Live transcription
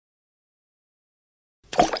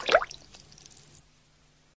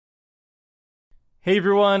Hey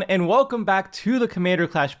everyone, and welcome back to the Commander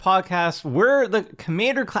Clash podcast, where the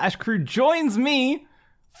Commander Clash crew joins me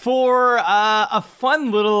for a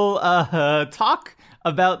fun little talk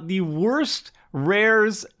about the worst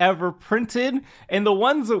rares ever printed and the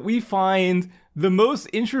ones that we find the most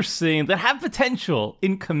interesting that have potential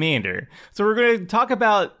in Commander. So we're going to talk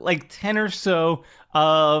about like 10 or so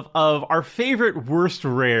of our favorite worst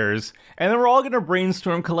rares, and then we're all going to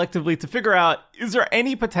brainstorm collectively to figure out, is there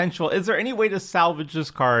any potential, is there any way to salvage this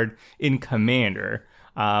card in Commander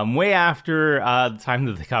way after the time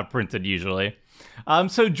that they got printed usually.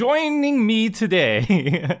 So joining me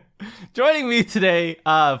today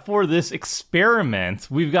for this experiment,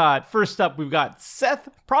 first up we've got Seth,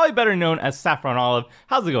 probably better known as Saffron Olive.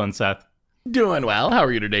 How's it going, Seth? Doing well. How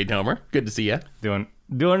are you today, Tomer? Good to see you.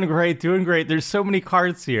 Doing great. There's so many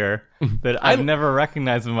cards here that I've never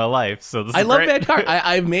recognized in my life. So this is love great. bad cards.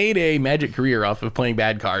 I've made a magic career off of playing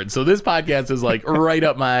bad cards. So this podcast is like right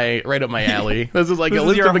up my alley. This is like This a is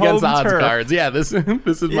List your of Against the home Odds turf. cards. Yeah, this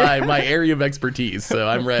is my area of expertise. So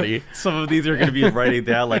I'm ready. Some of these are going to be writing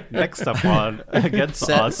down like next up on against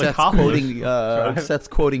the odds. Seth's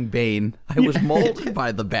quoting Bane. I was molded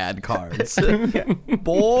by the bad cards.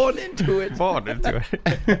 Born into it.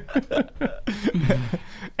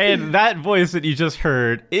 And that voice that you just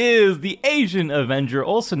heard is the Asian Avenger,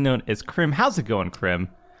 also known as Krim. How's it going, Krim?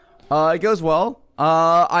 It goes well.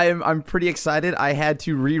 I'm pretty excited. I had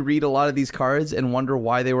to reread a lot of these cards and wonder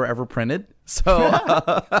why they were ever printed. So,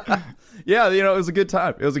 yeah, it was a good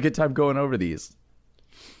time. It was a good time going over these.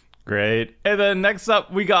 Great. And then next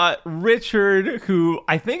up, we got Richard, who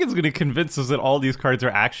I think is going to convince us that all these cards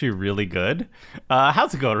are actually really good.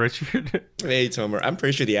 How's it going, Richard? Hey, Tomer. I'm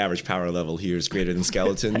pretty sure the average power level here is greater than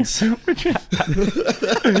skeletons. The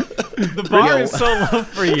bar is so low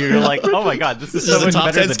for you. You're like, oh my god, this is so This is much a top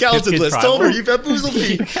better 10 than skeleton Pithkin list. Tribal. Tomer, you bamboozled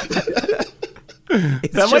me.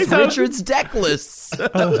 It's That might just sound- Richard's deck lists.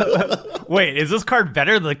 Wait, is this card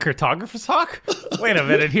better than Cartographer's Hawk? Wait a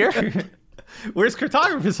minute here. Where's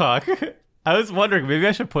Cartographer's Hawk? I was wondering, maybe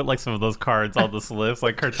I should put like some of those cards on this list,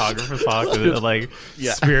 like Cartographer's Hawk and like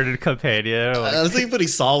Spirited Companion. Like, I was thinking putting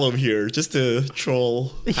Solemn here just to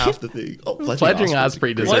troll half the thing. Oh, Fledgling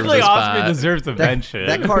Osprey deserves Fledgling a Osprey spot. deserves a mention.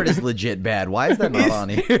 That card is legit bad. Why is that not on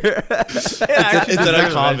here? It's an deserves a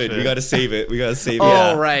uncommon. mention. We gotta save it.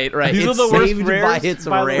 Oh, right. These It's are the worst saved by rares, its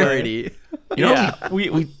by the way. rarity. You know,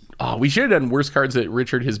 Yeah, we should have done worst cards that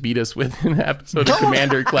Richard has beat us with in an episode of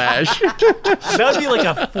Commander Clash. that would be like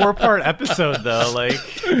a 4-part episode though. Like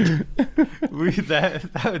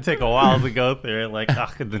that would take a while to go through. Like,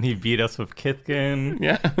 and then he beat us with Kithkin.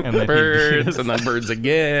 Yeah, And then birds, and then birds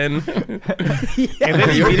again. And then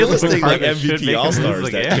he You're beat us with listing like cards that should make MVP him All lose Stars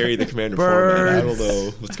the that game. carry the Commander format. I don't Birds.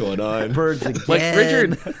 know what's going on. Birds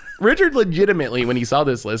again. Like Richard legitimately, when he saw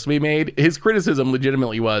this list we made, his criticism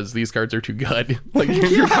legitimately was, these cards are too good. Like,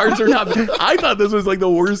 your cards are not. I thought this was like the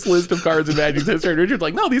worst list of cards in Magic's history. And Richard's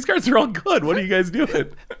like, no, these cards are all good. What are you guys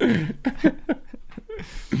doing?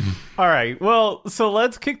 All right. Well, so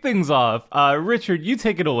let's kick things off. Richard, you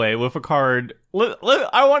take it away with a card.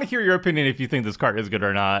 I want to hear your opinion if you think this card is good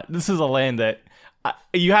or not. This is a land that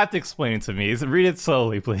you have to explain it to me. So read it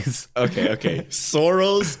slowly, please. Okay.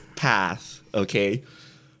 Sorrow's Path. Okay.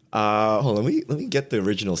 Hold on. Let me get the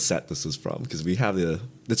original set this is from, because we have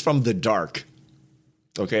it's from the Dark.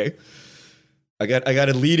 Okay. I got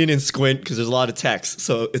to lead in and squint because there's a lot of text.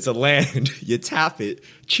 So it's a land. You tap it,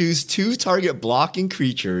 choose 2 target blocking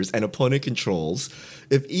creatures and opponent controls.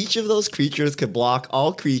 If each of those creatures can block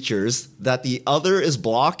all creatures that the other is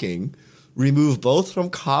blocking, remove both from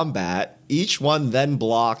combat. Each one then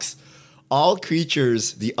blocks all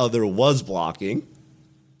creatures the other was blocking.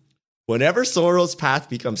 Whenever Sorrow's Path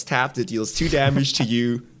becomes tapped, it deals 2 damage to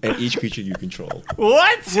you and each creature you control.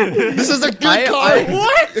 What? This is a good card.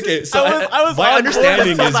 What? Okay, so I was my on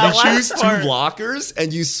understanding board is until you that choose last 2 part. blockers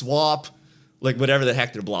and you swap like whatever the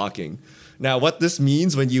heck they're blocking. Now, what this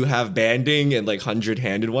means when you have banding and like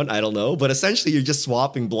 100-handed one, I don't know, but essentially you're just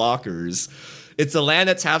swapping blockers. It's a land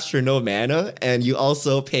that taps for no mana, and you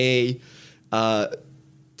also pay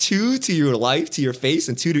 2 to your life, to your face,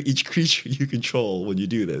 and 2 to each creature you control when you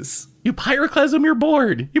do this. You pyroclasm your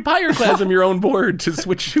board. You pyroclasm your own board to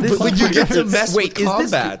switch. But you get to mess Wait, with is this-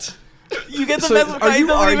 combat. You get the So mess with are you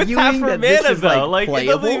doesn't even tap arguing for that this mana is, though. like, Like, it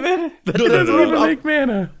doesn't playable? even. It doesn't even make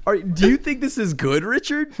mana. Do you think this is good,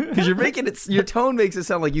 Richard? Because you're making it. Your tone makes it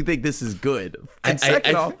sound like you think this is good. And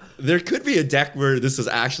second off, there could be a deck where this is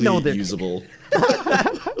actually No, there- usable.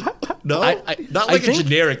 No, not I like a think-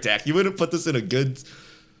 generic deck. You wouldn't put this in a good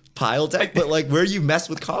pile deck, but like where you mess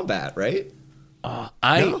with combat, right?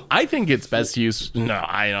 I think it's best used. No,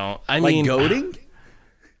 I don't. I like mean, goading.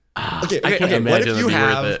 Okay. I can't What imagine if it'd you be worth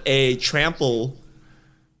have it. a trample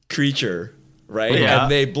creature, right? Yeah.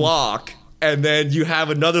 And they block, and then you have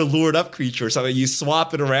another lured up creature or something. You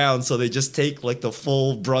swap it around so they just take like the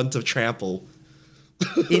full brunt of trample.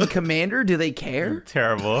 In Commander, do they care?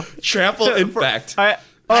 Terrible. Trample infect. I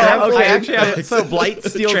Oh, okay. I actually have, So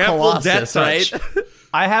Blightsteel Trample death Colossus, right? touch.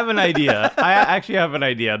 I have an idea. I actually have an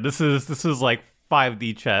idea. This is like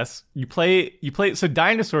 5D chess. You play. So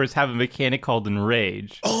dinosaurs have a mechanic called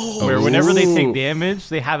Enrage, where whenever they take damage,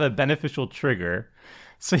 they have a beneficial trigger.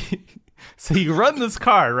 So you run this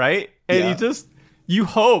card, right? And Yeah.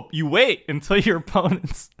 you wait until your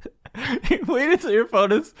opponents. Wait until your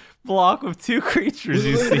opponents block with 2 creatures.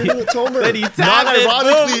 You see, Tomer. then you tap it.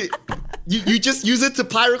 Non-ironically, you just use it to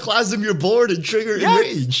pyroclasm your board and trigger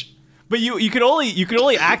Enrage. But you can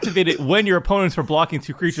only activate it when your opponents are blocking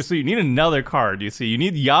 2 creatures. So you need another card. You see, you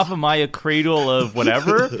need Yavimaya Cradle of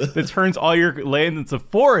whatever that turns all your land into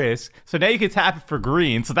forest. So now you can tap it for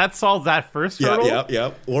green. So that solves that first hurdle.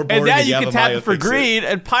 Yeah. Or And now boarding you a can tap Yavimaya it for fix green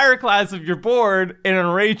and pyroclasm your board and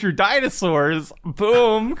enrage your dinosaurs.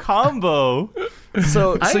 Boom, combo.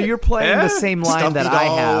 So you're playing the same line Stuffy that I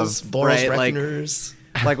have, dolls, Boros right? Reckoners.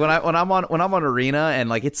 Like when I'm on Arena and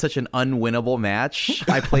like it's such an unwinnable match,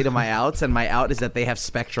 I play to my outs, and my out is that they have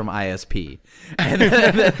Spectrum ISP, and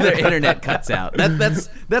then their internet cuts out. That's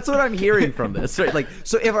what I'm hearing from this. Right? Like,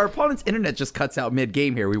 so if our opponent's internet just cuts out mid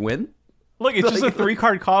game here, we win. Look, it's just a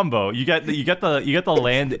 3-card combo. You get the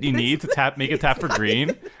land that you need to make it tap for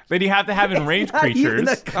green. Then you have to have enraged Not even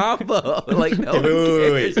a creatures. combo. Like no.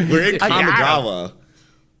 Wait. We're in I got Kamigawa.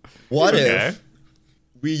 What Okay. if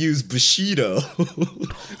we use Bushido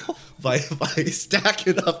by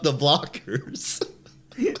stacking up the blockers?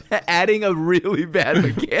 Adding a really bad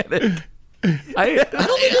mechanic. I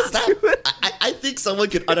don't think it's that. I think someone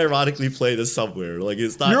could unironically play this somewhere. Like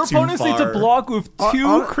it's not Your too opponents need to far. block with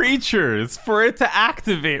 2 creatures for it to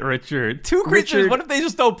activate, Richard. 2 creatures. Richard- What if they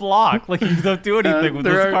just don't block? Like you don't do anything with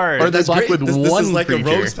this card. or That's block great. with This one is like creature.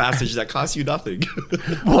 a rogue's passage that costs you nothing.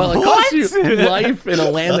 Well, it costs you What? life in a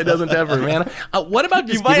land that doesn't have mana. What about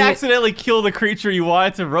You just might giving it- accidentally kill the creature you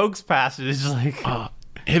wanted to Rogue's Passage. It's just like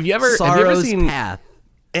Have you ever Sorrow's seen? Path.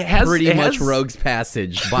 It has Pretty it much has- Rogue's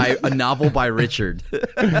Passage by a novel by Richard. that's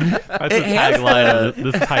the tagline of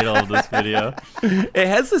this title of this video. It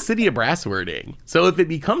has the City of Brass wording. So if it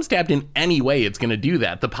becomes tapped in any way, it's going to do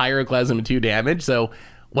that. The Pyroclasm and 2 damage. So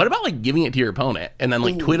what about like giving it to your opponent and then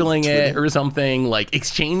like twiddling it or something? Like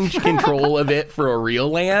exchange control of it for a real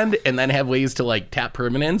land and then have ways to like tap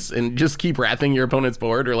permanents and just keep wrathing your opponent's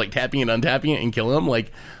board or like tapping and untapping it and kill them.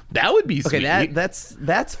 Like that would be sweet. Okay,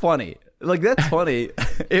 that's funny. Like that's funny.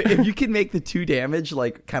 if you can make the 2 damage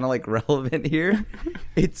like kind of like relevant here,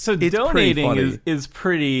 it's Donating pretty is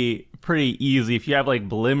pretty easy. If you have like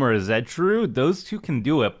Blim or Zedru, those 2 can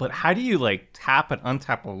do it. But how do you like tap and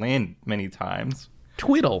untap a land many times?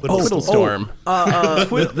 Twiddle Storm.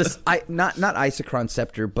 not Isochron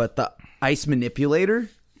Scepter, but the Ice Manipulator.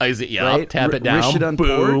 Yeah, right? tap it Rish it down. on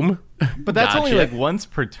Boom. But that's only Gotcha. like once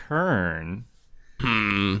per turn.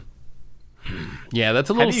 Yeah, that's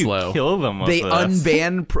a How little do you slow. kill them with They this?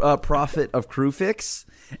 unban Prophet of Crewfix,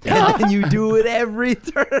 and then you do it every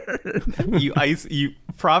turn. you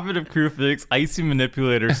Prophet of Crewfix, Icy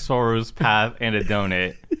Manipulator, Sorrow's Path, and a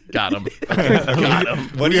donate. Got him.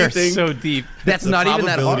 What do We you are think so deep. That's the not even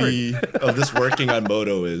that hard. probability of this working on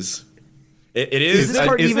Moto is? It is. Is this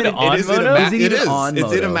card is even it on it is in a Moto? ma- Is it it even is. on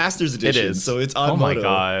It's in a Moto? Master's Edition, is. so it's on Oh my Moto.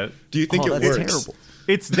 god. Do you think Oh, it that's works? terrible.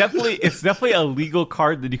 It's definitely a legal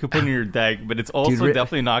card that you could put in your deck, but it's also Ri-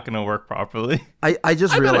 definitely not going to work properly. I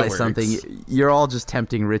just bet it realized works. something. You're all just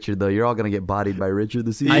tempting Richard, though. You're all gonna get bodied by Richard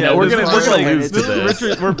this season. I know, we're this gonna is lose to this is this.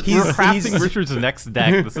 Richard, we're He's- crafting Richard's next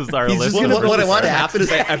deck. This is our he's list. just gonna What I want to stack. happen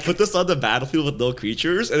is I put this on the battlefield with no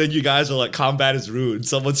creatures, and then you guys are like, combat is ruined.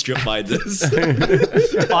 Someone strip mine this.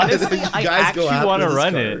 Honestly, I guys go actually after want to this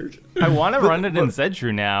run card. it. I want to run it in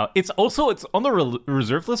Zedru now. It's on the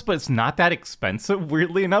reserve list, but it's not that expensive.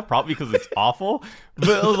 Weirdly enough, probably because it's awful.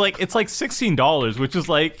 But it's like $16, which is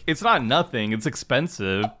like it's not nothing. It's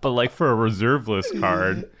expensive, but like for a reserve list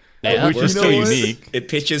card, Yeah, which is you so know what? unique. It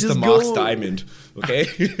pitches Just to Mox go- Diamond. Okay.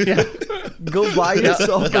 Go buy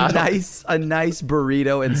yourself a nice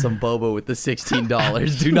burrito and some boba with the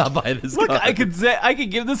 $16. Do not buy this Look, card. I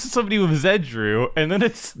could give this to somebody with Zedru, and then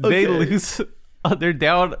they Okay. lose. They're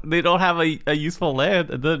down. They don't have a useful land,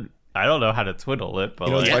 and then I don't know how to twiddle it. But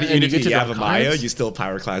You know, it's like, funny, and even you if get you to have the a Maya, cards. you still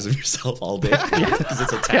pyroclasm yourself all day. 'Cause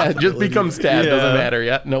it's a tap Yeah, it just ability. becomes stab. Yeah. Doesn't matter.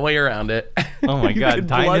 Yeah, no way around it. oh my god, could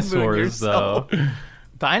blood moon dinosaurs though. yourself.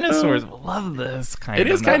 Dinosaurs love this kind It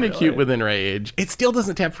of. is kind of not cute really. with Enrage. It still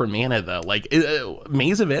doesn't tap for mana, though. Like,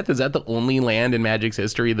 Maze of Ith, is that the only land in Magic's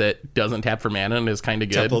history that doesn't tap for mana and is kind of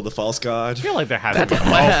good? Temple of the False God. I feel like there has to be.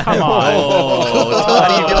 Oh, come on. How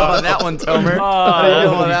do you feel about that one, Tomer? How do you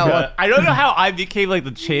feel about that one? I don't know how I became like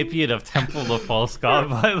the champion of Temple of the False God,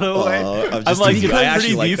 by the way. I'm just like, teasing. it's I like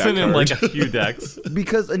actually pretty like that decent in like card. a few decks.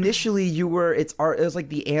 Because initially it was like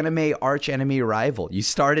the anime arch enemy rival. You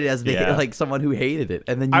started as Yeah. like someone who hated it,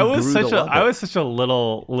 and then you I was grew such to love I it. was such a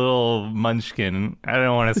little munchkin. I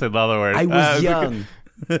don't want to say the other word. I was young.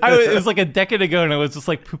 It was like a decade ago, and I was just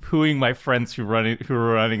like poo-pooing my friends who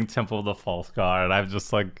were running Temple of the False God, and I've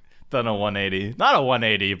just like done a 180. Not a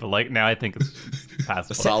 180, but like now I think it's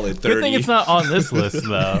passable. A solid Good thing 30. it's not on this list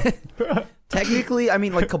though. Technically, I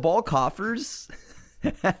mean, like Cabal Coffers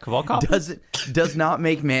Cabal Coffers. does not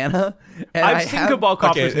make mana. And I've seen Cabal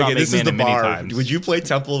Coffers not make this is mana the many bar. times. Would you play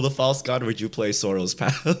Temple of the False God or would you play Sorrow's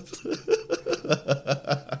Path?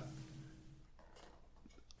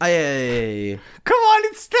 Come on,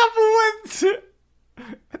 it's Temple wins.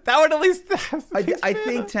 That would at least. I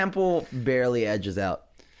think Temple barely edges out.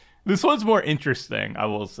 This one's more interesting, I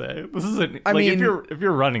will say. This isn't. I Like, mean- if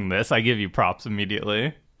you're running this, I give you props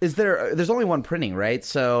immediately. There's only one printing, right?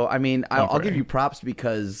 So I mean, I'll give printing. you props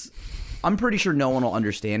because I'm pretty sure no one will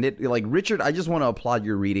understand it. Like Richard, I just want to applaud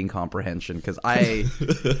your reading comprehension because I'm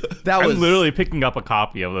literally picking up a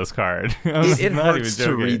copy of this card. it hurts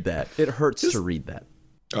to read that. It hurts to read that.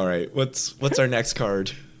 All right, what's our next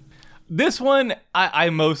card? This one I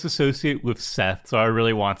most associate with Seth, so I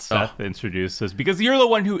really want Seth to introduce this because you're the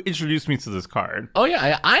one who introduced me to this card. Oh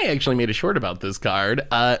yeah, I actually made a short about this card.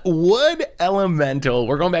 Wood Elemental.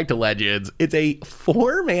 We're going back to Legends. It's a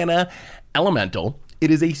 4-mana elemental.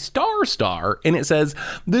 It is a star, and it says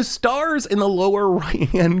the stars in the lower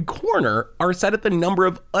right-hand corner are set at the number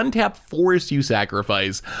of untapped forests you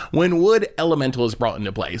sacrifice when Wood Elemental is brought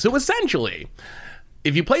into play. So essentially,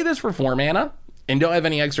 if you play this for 4 mana and don't have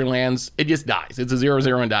any extra lands, it just dies. It's a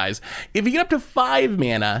 0/0 and dies. If you get up to 5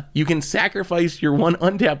 mana, you can sacrifice your 1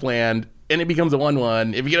 untapped land and it becomes a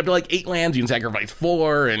 1/1. If you get up to like 8 lands, you can sacrifice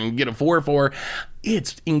 4 and get a 4/4.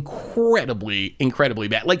 It's incredibly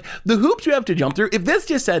bad. Like, the hoops you have to jump through, if this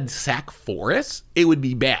just said sack forests, it would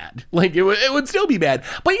be bad. Like, it would still be bad.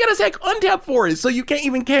 But you gotta sack untapped forests, so you can't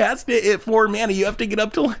even cast it at 4 mana. You have to get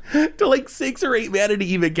up to like 6 or 8 mana to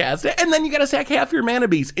even cast it. And then you gotta sack half your mana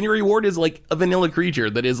base, and your reward is like a vanilla creature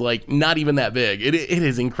that is like not even that big. It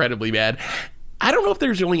is incredibly bad. I don't know if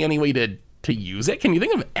there's really any way to use it. Can you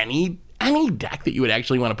think of any deck that you would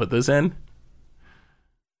actually want to put this in?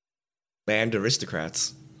 Land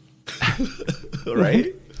Aristocrats.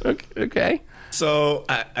 Right? Okay. So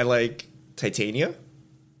I like Titania,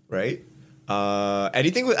 right?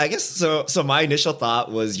 Anything with, I guess, so my initial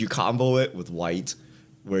thought was you combo it with white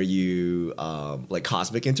where you like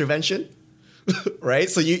Cosmic Intervention, right?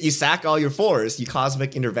 So you sack all your forests, you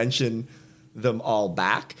Cosmic Intervention them all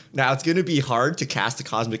back. Now it's going to be hard to cast a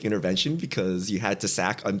Cosmic Intervention because you had to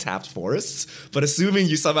sack untapped forests, but assuming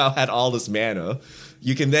you somehow had all this mana,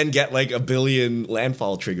 you can then get like a billion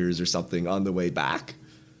landfall triggers or something on the way back.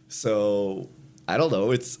 So I don't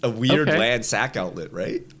know, it's a weird land sack outlet,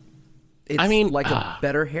 right? It's I mean, like a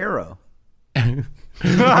better Harrow. It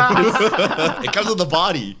comes with the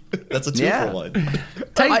body. That's a 2-for-1.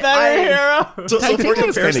 Hero. So for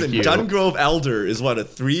Titania's comparison, kinda cute. Dungrove Elder is what, a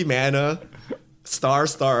 3-mana star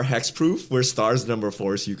hexproof where star's the number of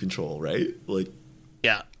force you control, right? Like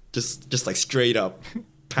Yeah. just like straight up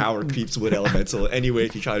power creeps with elemental anyway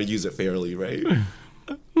if you try to use it fairly, right?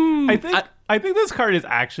 I think this card is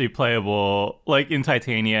actually playable, like in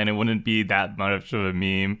Titania, and it wouldn't be that much of a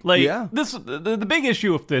meme. Like, Yeah. the big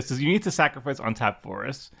issue with this is you need to sacrifice untapped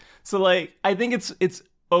forests. So, like, I think it's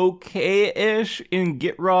okay-ish in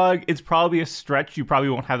Gitrog. It's probably a stretch. You probably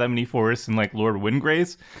won't have that many forests in like Lord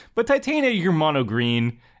Windgrace. But Titania, you're mono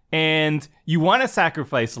green, and you want to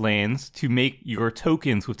sacrifice lands to make your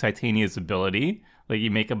tokens with Titania's ability. Like, you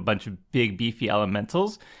make a bunch of big beefy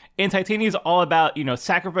elementals. And Titania is all about,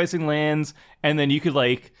 sacrificing lands, and then you could,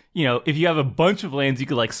 like, if you have a bunch of lands, you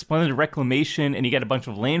could, like, Splendid Reclamation, and you get a bunch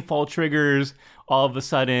of landfall triggers all of a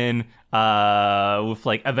sudden with,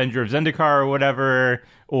 like, Avenger of Zendikar or whatever.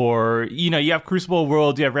 Or, you have Crucible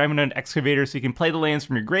World, you have Remnant Excavator, so you can play the lands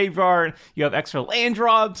from your graveyard. You have extra land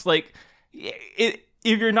drops. Like, if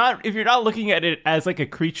you're not looking at it as, like, a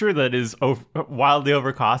creature that is wildly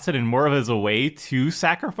overcosted and more of as a way to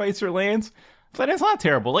sacrifice your lands, then it's not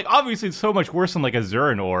terrible. Like, obviously, it's so much worse than, like, a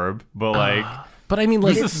Zurin Orb, but, like... But I mean,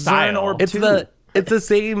 like, It's Zurin Orb it's too. It's the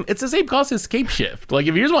same cost as Scape Shift. Like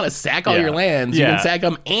if you just want to sack all Yeah. your lands, you Yeah. can sack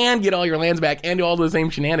them and get all your lands back and do all the same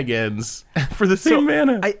shenanigans for the same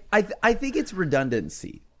mana. I think it's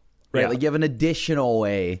redundancy, right? Yeah. Like you have an additional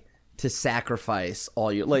way to sacrifice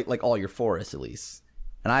all your like all your forests at least.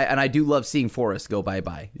 And I do love seeing forests go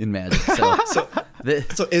bye in Magic. So,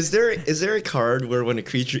 So is there a card where when a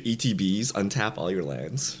creature ETBs, untap all your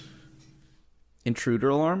lands? Intruder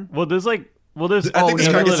Alarm. There's I think this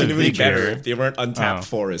no, card no, is no, significantly feature. better if they weren't untapped Oh.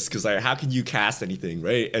 forests. Because like, how can you cast anything,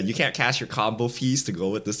 right? And you can't cast your combo fees to go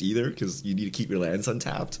with this either, because you need to keep your lands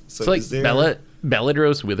untapped. So It's like is there...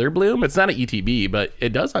 Belladros Witherbloom. It's not an ETB, but it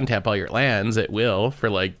does untap all your lands at will for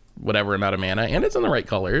like whatever amount of mana, and it's in the right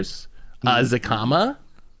colors. Zakama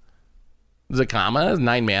is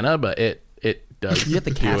 9 mana, but it does. You have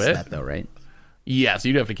to cast do it. that though, right? Yes,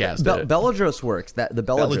 you do have to cast it. Belladros works. That the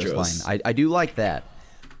Belladros Belladros. line. I do like that.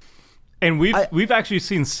 And we've actually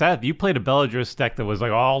seen Seth. You played a Belladros deck that was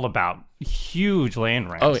like all about huge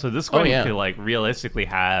land range. Oh, so this oh, one yeah. could like realistically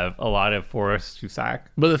have a lot of forests to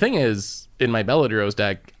sack. But the thing is, in my Belladros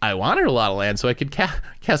deck, I wanted a lot of land so I could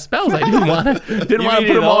cast spells. I didn't want to put mean them you all in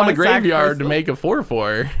don't the wanna graveyard sacrifice to make a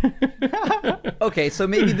 4/4. Okay, so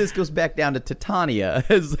maybe this goes back down to Titania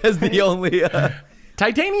as the only.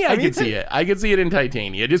 Titania, I could see it. I could see it in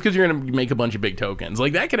Titania, just because you're gonna make a bunch of big tokens.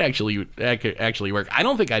 Like that could actually work. I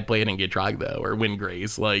don't think I'd play it in Gitrog though, or Wind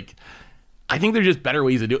Grace. Like, I think there's just better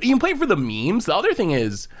ways to do it. You can play it for the memes. The other thing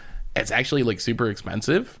is, it's actually like super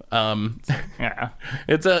expensive. Yeah.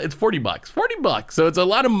 It's $40, $40. So it's a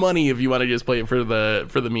lot of money if you want to just play it for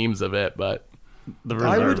the memes of it. But The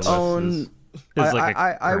I reserve would list own. is like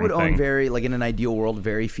a I would current own thing. very like in an ideal world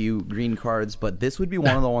very few green cards, but this would be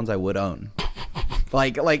one of the ones I would own.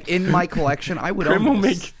 Like in my collection, I would Grim own will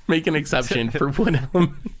this. make an exception for Wood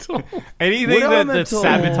Elemental. Anything Wood that Elemental-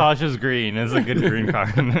 sabotages green is a good green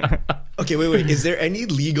card. Okay, wait. Is there any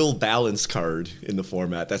legal balance card in the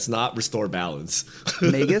format that's not restore balance?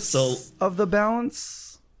 Magus So of the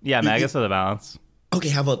balance. Yeah, Magus of the Balance. okay,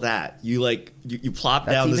 how about that? You like you plop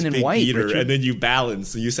That's down this even in big white, beater Richard. and then you balance.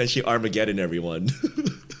 So you essentially Armageddon everyone.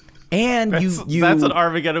 And That's, you that's an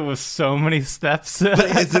Armageddon with so many steps. But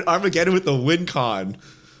it's an Armageddon with the win con.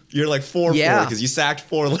 You're like 4/4 Yeah. because you sacked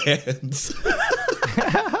 4 lands.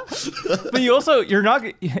 But you're not.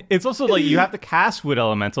 It's also like you have to cast Wood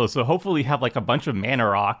Elemental, so hopefully you have like a bunch of mana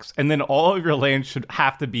rocks, and then all of your lands should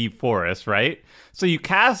have to be forest, right? So you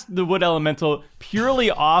cast the Wood Elemental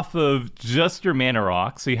purely off of just your mana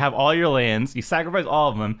rocks. So you have all your lands, you sacrifice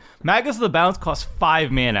all of them. Magus of the Bounce costs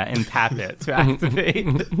 5 mana and tap it to activate.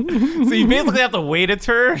 So you basically have to wait a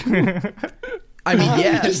turn. I mean,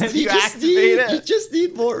 yeah. You activate it. You just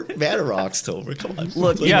need more mana rocks, Tover. Come on.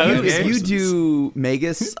 Look, Yeah, if okay. you do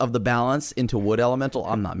Magus of the Balance into Wood Elemental,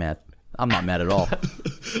 I'm not mad. I'm not mad at all.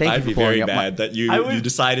 Thank I'd you be for blowing very up my- mad that I would- you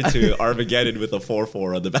decided to Armageddon with a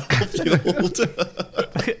 4/4 on the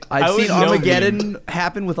battlefield. I've would seen know Armageddon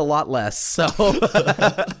happen with a lot less. So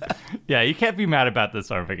Yeah, you can't be mad about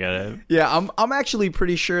this Armageddon. yeah, I'm actually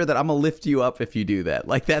pretty sure that I'm gonna lift you up if you do that.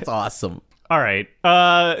 Like that's awesome. All right.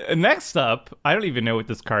 Next up, I don't even know what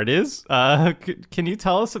this card is. Can you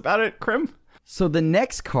tell us about it, Krim? So the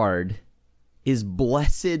next card is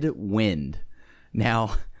Blessed Wind.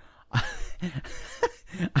 Now,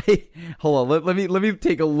 hold on. Let me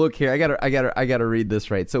take a look here. I gotta read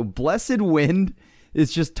this right. So Blessed Wind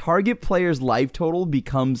is just target player's life total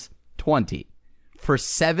becomes 20 for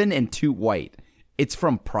 7 and 2 white. It's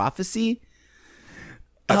from Prophecy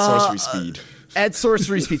At sorcery speed. at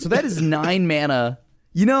sorcery speed. So that is 9 mana.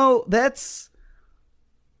 You know, that's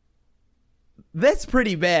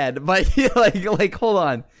pretty bad. But like hold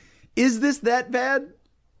on. Is this that bad?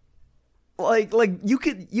 Like you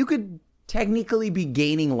could technically be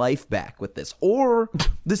gaining life back with this, or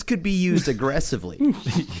this could be used aggressively. You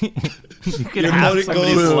can Your have opponent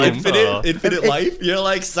somebody's goes life total. infinite life. You're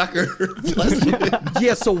like, sucker. Blessed Wind.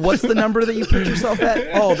 Yeah, so what's the number that you put yourself at?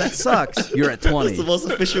 Oh, that sucks. You're at It's 20. the most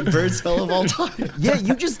efficient bird spell of all time. Yeah,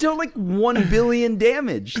 you just dealt like 1 billion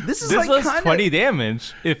damage. This is This like does kind 20 of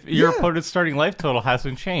damage if your Yeah. opponent's starting life total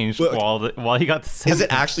hasn't changed Well, while he got the same. Is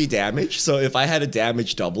it actually damage? So if I had a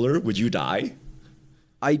damage doubler, would you die?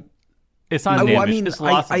 It's not damage. I mean, it's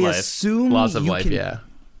loss I of life. assume Loss of you life, can, yeah.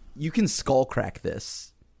 you can skull crack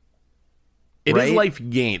this. It is Right? life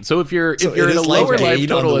gain. So if you're So in it a is life lower life gain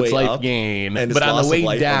total, on the it's way life up, gain. and it's But on loss the of way life on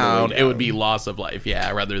the way down, it would down. be loss of life, yeah,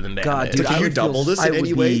 rather than damage. God, dude, So can I you would feel- double this I in would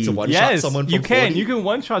any way be- to one shot Yes, someone from you can. 40? You can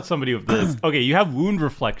one-shot somebody with this. Okay, you have Wound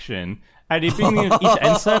Reflection. At the beginning of each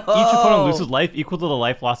end step, each opponent loses life equal to the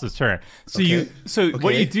life lost this turn. So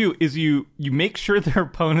what you do is you make sure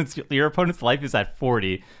your opponent's life is at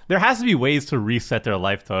 40. There has to be ways to reset their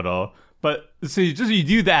life total, But so you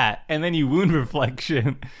do that, and then you wound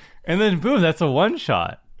reflection, and then boom, that's a one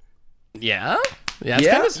shot. Yeah. Yeah, it's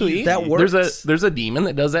Yeah, kind of sweet. that works. There's a demon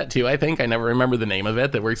that does that too, I think. I never remember the name of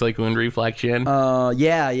it, that works like wound reflection.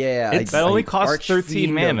 Yeah. That only costs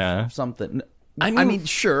 13 Archfiend mana. of something. I I mean- mean,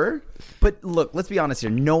 sure. But look, let's be honest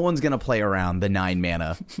here. No one's going to play around the 9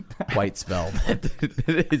 mana white spell.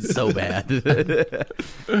 It's so bad.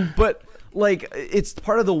 But, like, it's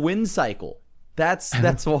part of the win cycle. That's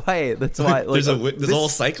why. Like, There's a whole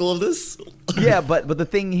cycle of this. yeah, but the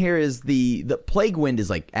thing here is the plague wind is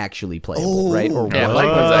like actually playable, right? Or Yeah, what?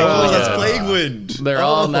 Plague Wind's Oh, actually that's good. Plague Wind. They're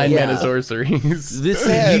all 9 yeah. mana sorceries. This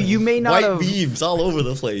Man, you may not white have. beams all over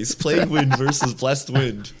the place. Plague Wind versus Blessed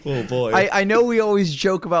Wind. Oh boy. I know we always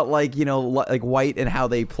joke about like like white and how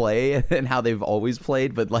they play and how they've always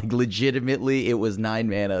played, but like legitimately it was 9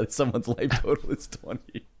 mana. Someone's life total is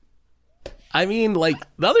 20. I mean, like,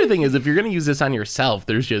 the other thing is, if you're going to use this on yourself,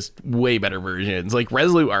 there's just way better versions. Like,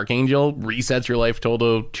 Resolute Archangel resets your life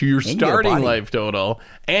total to your you get a starting body. life total,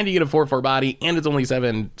 and you get a 4/4 body, and it's only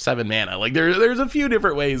 7 mana. Like, there's a few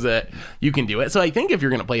different ways that you can do it. So I think if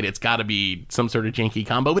you're going to play it, it's got to be some sort of janky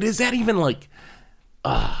combo. But is that even, like...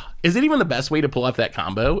 is it even the best way to pull off that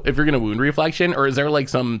combo if you're going to wound reflection? Or is there, like,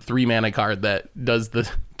 some 3 mana card that does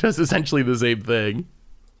essentially the same thing?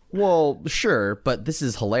 Well, sure, but this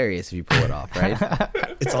is hilarious if you pull it off, right?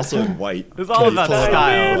 it's also in white. It's all Can you about pull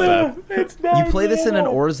it off? style. You play this in an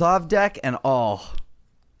Orzhov deck, and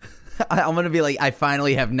I'm gonna be like, I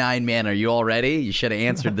finally have 9 mana. Are you all ready? You should have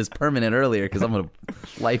answered this permanent earlier because I'm gonna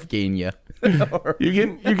life gain you.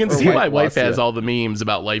 You can see white why Wife loss, has yeah. all the memes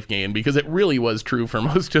about life gain, because it really was true for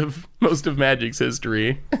most of Magic's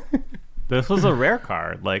history. This was a rare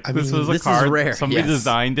card. Like this mean, was a this is card. rare, Somebody yes.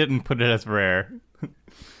 designed it and put it as rare.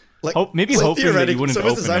 Like, Maybe so hoping that you theoretically, wouldn't so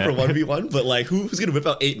it's open designed it. for 1v1, but like who's gonna whip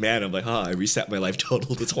out 8 mana? I'm like, I reset my life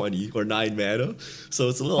total to 20 or 9 mana. So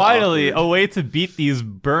it's a little Finally, awkward. a way to beat these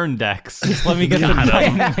burn decks. Just let me get the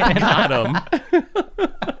 9 mana. Got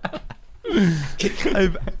him.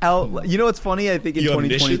 I'm out. You know what's funny? I think in You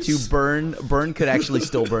 2022, omniscience? burn could actually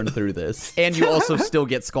still burn through this, and you also still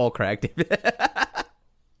get skull cracked.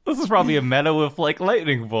 This is probably a meta with like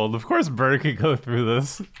lightning bolt. Of course, burn could go through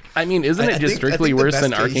this. I mean, isn't it I just think- I strictly think the worse best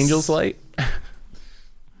than case- Archangel's Light?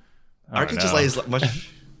 Archangel's know. Light is much.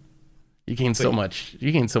 You gain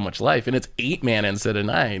so much life, and it's 8 mana instead of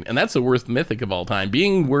 9, and that's the worst mythic of all time.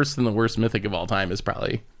 Being worse than the worst mythic of all time is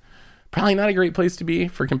probably not a great place to be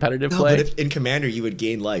for competitive No, play. but if in Commander you would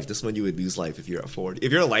gain life, this one you would lose life if you're at 40.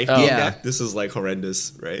 If you're a life Oh. gain Yeah. deck, this is like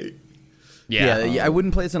horrendous, right? Yeah, I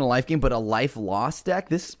wouldn't play this in a life game, but a life loss deck.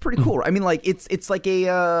 This is pretty cool. I mean, like it's like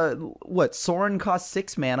a Sorin costs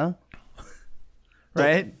 6 mana,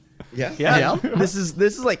 right? Yeah. Yeah. This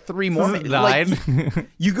is like 3 more. This is Like, 9.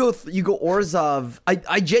 you go Orzhov.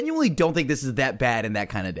 I genuinely don't think this is that bad in that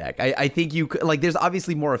kind of deck. I think you could, like, there's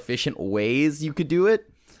obviously more efficient ways you could do it,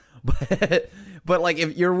 but like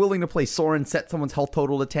if you're willing to play Sorin, set someone's health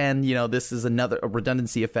total to 10, this is a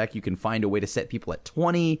redundancy effect. You can find a way to set people at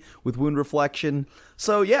 20 with wound reflection.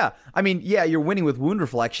 So yeah, I mean, yeah, you're winning with wound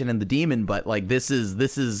reflection and the demon, but like this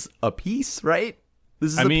is a piece, right?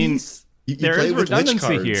 This is I a mean, piece. You There play is with Lich redundancy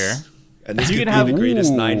cards, here. And this You could can be have- the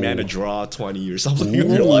greatest Ooh. 9 mana draw 20 or something of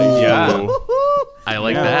your life. Yeah. I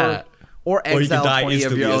like that. Or Or you can exile die 20 of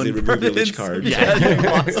instantly your as own they remove your Lich permanents. card. Yeah, you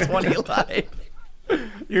lost 20 life.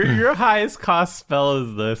 Your highest cost spell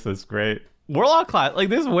is this. It's great. Warlock class. Like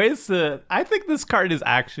there's ways to. I think this card is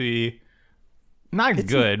actually not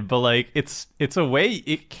good, but like it's a way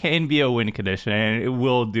it can be a win condition and it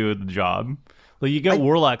will do the job. Like you get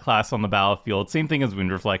Warlock class on the battlefield, same thing as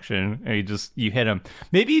Wind Reflection, and you hit them.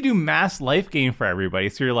 Maybe you do mass life gain for everybody,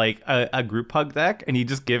 so you're like a group hug deck, and you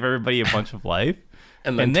just give everybody a bunch of life,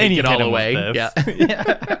 And then take you it hit all 'em with away. this.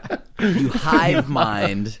 Yeah. You hive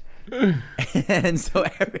mind. And so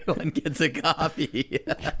everyone gets a copy.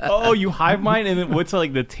 Oh, you hive mind, and then what's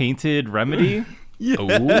like the tainted remedy?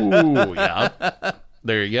 Ooh, yeah.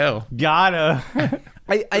 There you go. Gotta.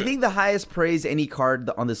 I think the highest praise any card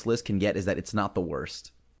on this list can get is that it's not the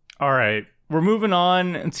worst. All right. We're moving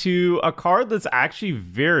on to a card that's actually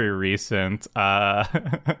very recent. I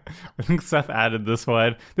think Seth added this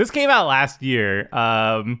one. This came out last year.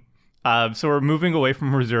 So we're moving away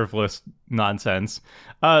from reserve list nonsense.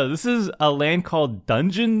 This is a land called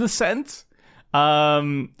Dungeon Descent. I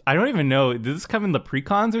don't even know. Did this come in the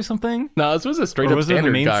precons or something? No, this was a straight Or up was it in the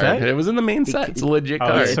standard main card. set? It was in the main set. It's a legit Oh,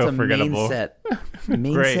 card. it's so a forgettable. main set.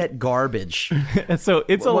 Main Great. set garbage. And so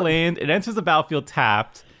it's a land. It enters the battlefield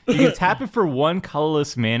tapped. You can tap it for 1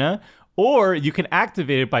 colorless mana, or you can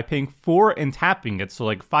activate it by paying 4 and tapping it. So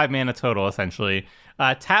like 5 mana total, essentially.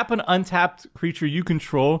 Tap an untapped creature you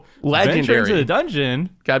control. Venture Legendary. into the dungeon.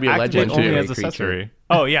 Gotta be a activate only legendary as creature. accessory.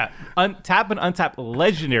 Oh yeah, tap an untapped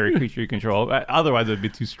legendary creature you control. Otherwise, it would be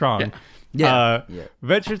too strong. Yeah.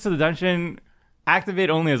 Venture to the dungeon. Activate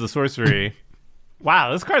only as a sorcery.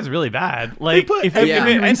 Wow, this card's really bad. Like, put if every it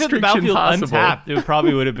entered the restriction battlefield possible. untapped, it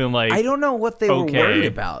probably would have been like. I don't know what they Okay. were worried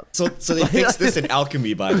about. So they fixed this in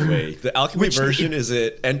Alchemy, by the way. The Alchemy version is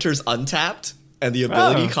it enters untapped, and the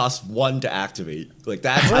ability Oh. costs 1 to activate. Like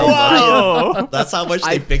that's how Whoa! much. That's how much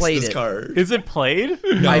I they fixed played this it. card. Is it played?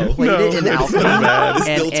 I played it in it's Alchemy, not bad. It's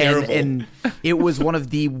and, still terrible. and it was one of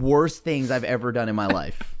the worst things I've ever done in my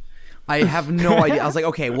life. I have no idea. I was like,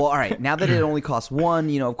 okay, well, all right. Now that it only costs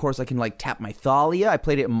 1, of course I can like tap my Thalia. I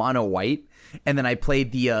played it in mono white, and then I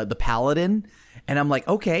played the Paladin, and I'm like,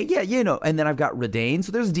 okay, yeah, and then I've got Redain.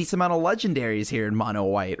 So there's a decent amount of legendaries here in mono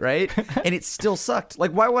white, right? And it still sucked.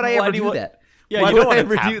 Like, why would I Why ever do you do want- that? Yeah, why you don't would I want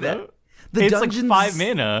ever to tap do that? though. The It's dungeons, like 5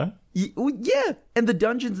 mana. Yeah, and the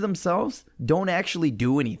dungeons themselves don't actually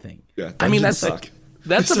do anything. Yeah, I mean, dungeons that's suck.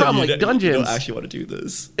 that's the So problem. you Like don't- You dungeons. don't actually want to do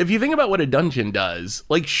this. If you think about what a dungeon does,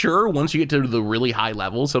 like sure, once you get to the really high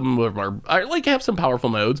level, some of them are like have some powerful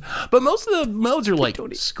modes, but most of the modes are like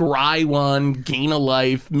scry 1, gain a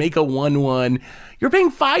life, make a 1/1. You're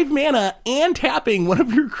paying 5 mana and tapping one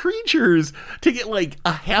of your creatures to get like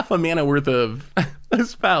a half a mana worth of a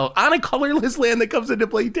spell on a colorless land that comes into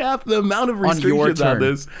play. Tap the amount of your restrictions on turn.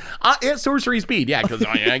 this at sorcery speed. Yeah, because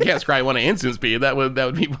I can't scry 1 at instant speed. That would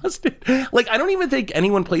be busted. Like I don't even think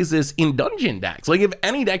anyone plays this in dungeon decks. Like if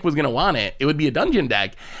any deck was gonna want it, it would be a dungeon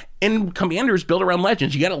deck. And commanders built around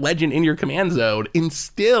legends. You got a legend in your command zone, and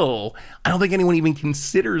still, I don't think anyone even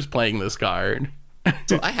considers playing this card.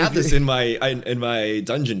 So I have this in my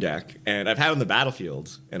dungeon deck, and I've had it on the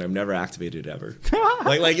battlefield, and I've never activated it ever.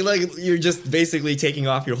 like you're just basically taking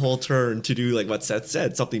off your whole turn to do like what Seth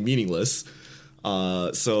said, something meaningless.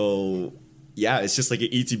 So yeah, it's just like an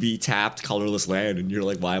ETB tapped colorless land, and you're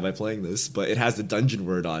like, why am I playing this? But it has the dungeon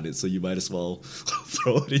word on it, so you might as well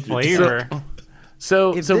throw it in your deck. Flavor.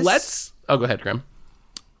 So If so this- let's. Oh, go ahead, Grim.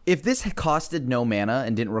 If this costed no mana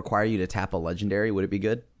and didn't require you to tap a legendary, would it be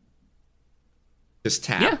good? Just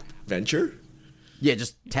tap Yeah. venture. Yeah,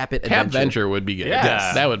 just tap it. Tap Adventure. Venture would be good. Yeah.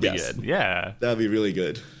 Yes, that would be Yes. good. Yeah. That'd be really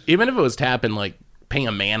good. Even if it was tap and like paying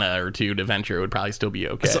a mana or 2 to venture, it would probably still be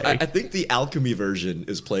okay. So I think the alchemy version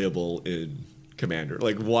is playable in Commander.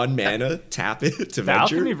 Like 1 mana, tap it to The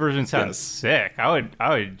venture. alchemy version sounds Yes. sick. I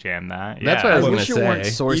would jam that. That's yeah. what I was I gonna wish it weren't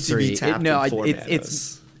say. sorcery. ETB tapped no, in 4 it's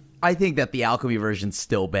manas. I think that the alchemy version's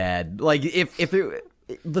still bad. Like if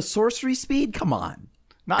the sorcery speed, come on.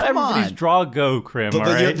 Not Come everybody's on. draw go, Krim. But, all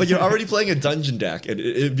but, right? you're already playing a dungeon deck, and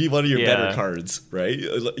it'd be one of your Yeah. better cards, right?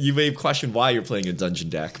 You may question why you're playing a dungeon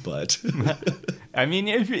deck, but I mean,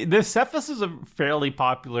 the Cephas is a fairly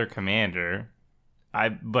popular commander.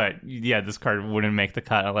 But yeah, this card wouldn't make the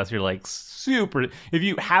cut unless you're like super. If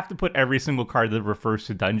you have to put every single card that refers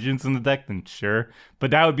to dungeons in the deck, then sure.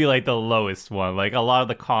 But that would be like the lowest one. Like a lot of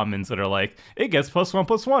the commons that are like, it gets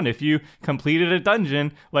 +1/+1 if you completed a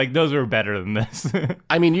dungeon. Like those are better than this.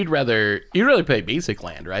 I mean, you'd rather play basic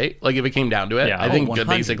land, right? Like if it came down to it, Yeah. I think the 100.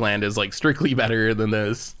 basic land is like strictly better than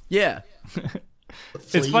this. Yeah.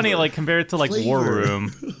 It's funny, Flavor. like compared to like War Flavor.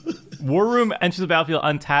 Room. War Room enters the battlefield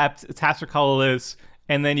untapped, taps for colorless,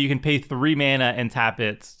 and then you can pay 3 mana and tap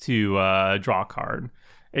it to draw a card,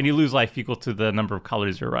 and you lose life equal to the number of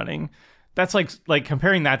colors you're running. That's like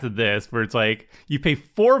comparing that to this, where it's like you pay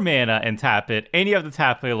 4 mana and tap it, and you have to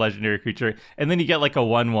tap a legendary creature, and then you get like a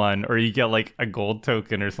 1/1, or you get like a gold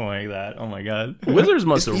token or something like that. Oh my god! Wizards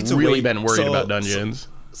must This needs have to really wait. been worried So- about dungeons.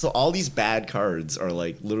 so all these bad cards are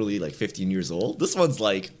like literally like 15 years old. This one's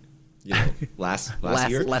like, last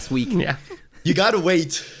year. Last week. Yeah. You gotta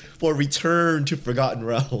wait for Return to Forgotten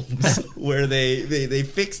Realms, where they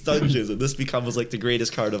fix dungeons, and this becomes like the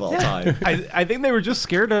greatest card of all time. I think they were just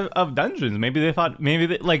scared of dungeons. Maybe they thought maybe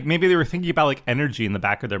they were thinking about like energy in the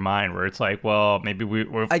back of their mind, where it's like, well, maybe we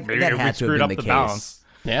That we had to have screwed been up the the case. balance.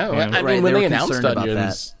 Yeah, Yeah. I mean, Right, when they they were announced concerned about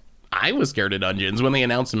dungeons, I was scared of dungeons when they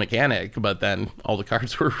announced a mechanic, but then all the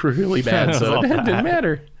cards were really bad, so all it didn't bad.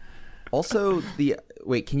 matter. Also,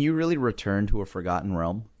 can you really return to a forgotten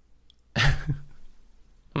realm?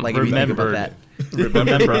 Like if you think about that.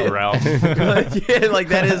 Remember, Ralph. Yeah, like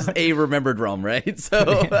that is a remembered realm, right? So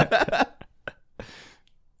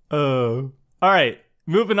All right,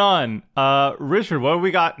 moving on. Richard, what do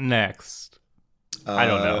we got next? I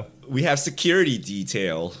don't know. We have Security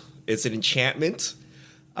Detail. It's an enchantment.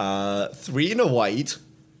 3 and a white.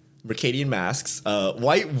 Mercadian Masks.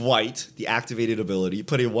 White, the activated ability.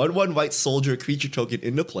 Put a 1/1 white soldier creature token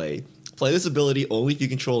into play. Play this ability only if you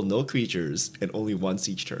control no creatures and only once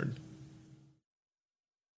each turn.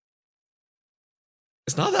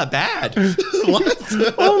 It's not that bad.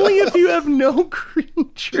 What? Only if you have no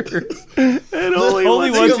creatures. And only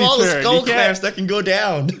Only one. once Think of all the each turn. skull You can't- clamps that can go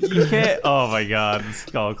down. You can't. Oh my god,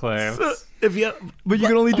 skull clamps. If you But you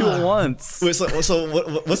can only do it once. Wait, so what's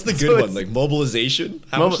the good So one? it's- Like mobilization?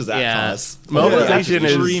 How much does that cost? Mobilization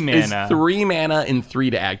That's is 3 mana. is 3 mana and 3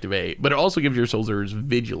 to activate, but it also gives your soldiers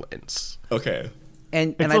vigilance. Okay.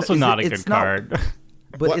 And It's I- also is not it- a it's good not- card.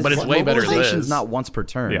 But it's way better as mobilization's is. not once per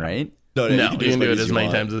turn, Yeah. right? No, No, you you can do it as you many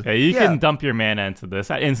want. times as Yeah, you Yeah. can dump your mana into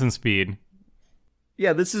this at instant speed.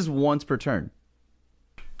 Yeah, this is once per turn.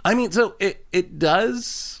 I mean, so it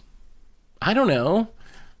does. I don't know.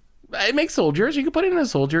 It makes soldiers. You could put it in a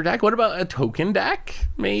soldier deck. What about a token deck?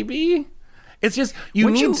 Maybe. It's just you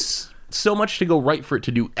Would need you- so much to go right for it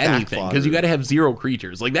to do anything because you got to have 0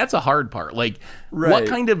 creatures. Like that's a hard part. Like what Right.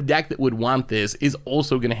 kind of deck that would want this is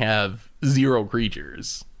also going to have 0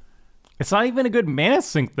 creatures. It's not even a good mana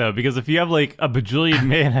sink though, because if you have like a bajillion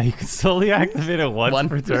mana, you can slowly activate it once One-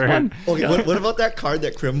 per just turn. one. Okay, what about that card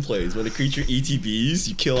that Crim plays? When the creature ETBs,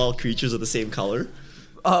 you kill all creatures of the same color.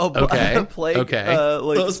 Oh, Okay, plague. okay.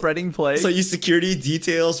 Like So- spreading plague. So you security,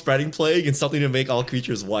 detail, spreading plague, and something to make all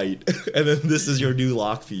creatures white. And then this is your new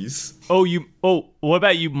lock piece. What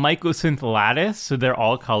about you Mycosynth Lattice, so they're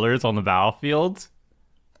all colors on the battlefield?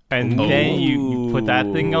 And then you put that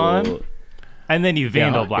thing on, and then you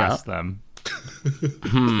Vandal yeah. Blast them.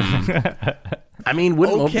 I mean,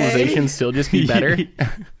 wouldn't Okay. mobilization still just be better?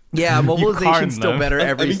 yeah, karn mobilization's still them. better I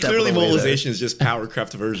every mean, step clearly of the way there. mobilization is just power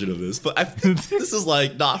crept version of this, but I think this is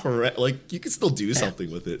like not horrendous. Like you can still do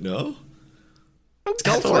something with it, no?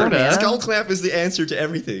 Skull Clamp. Sorta. Skull Clamp is the answer to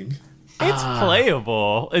everything. It's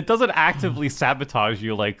playable. It doesn't actively sabotage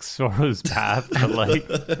you like Sora's Path, but like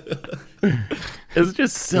It's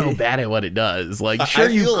just so bad at what it does. Like, I sure,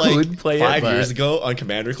 you feel could like play 5 it, but years ago on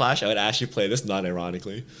Commander Clash, I would actually play this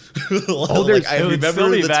non-ironically. there's- I it would still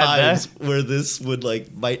remember be the bad, times where this would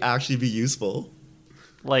like might actually be useful.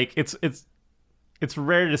 it's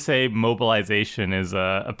rare to say mobilization is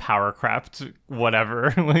a power craft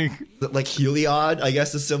whatever. Like Heliod, I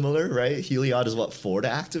guess is similar, right? Heliod is what, 4 to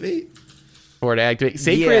activate? or to activate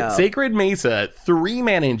Yeah. Sacred Mesa, 3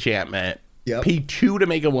 mana enchantment. Yep. Pay 2 to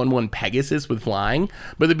make a 1/1 Pegasus with flying,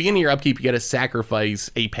 but at the beginning of your upkeep, you got to sacrifice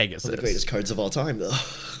a The Pegasus. greatest cards of all time, though.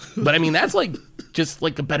 But I mean, that's like just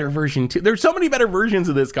like a better version too. There's so many better versions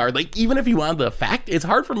of this card. Like even if you want the effect, it's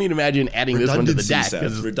hard for me to imagine adding this one to the Redundancy, deck. Seth.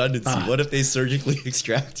 'cause- Redundancy. What if they surgically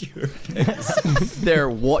extract your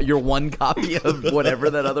Your one copy of whatever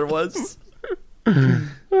that other was.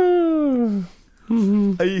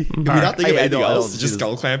 Can we not think of I anything don't else? see Just this.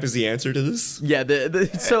 Skull Clamp is the answer to this? Yeah,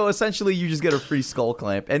 so essentially you just get a free skull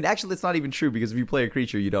clamp. And actually it's not even true because if you play a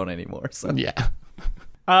creature you don't anymore. So yeah.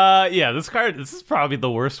 Yeah, this is probably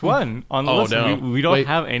the worst one on the Oh, list. no. We don't Wait.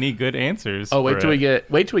 have any good answers. Oh, wait for till we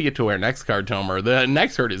it. get to our next card, Tomer. The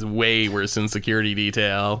next card is way worse than security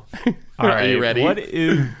detail. All right, Are you ready? What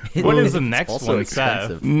is the It's next also one,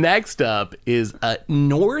 Seth? expensive. Next up is a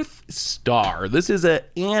North Star. This is an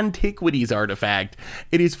antiquities artifact.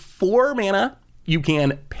 It is 4 mana. You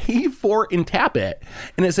can pay for and tap it.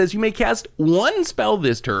 And it says you may cast 1 spell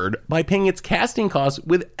this turn by paying its casting cost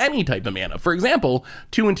with any type of mana. For example,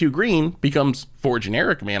 2 and 2 green becomes 4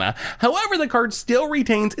 generic mana. However, the card still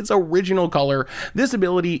retains its original color. This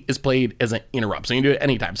ability is played as an interrupt, so you can do it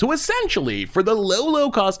anytime. So essentially, for the low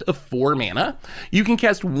cost of 4 mana, you can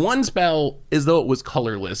cast 1 spell as though it was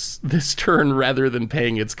colorless this turn rather than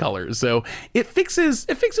paying its colors. So it fixes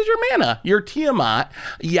your mana. Your Tiamat,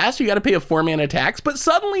 yes, you got to pay a 4 mana tax, but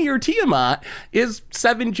suddenly your Tiamat is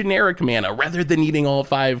 7 generic mana rather than needing all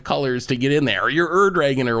 5 colors to get in there, or your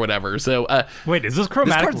Ur-Dragon or whatever. So Wait, is this this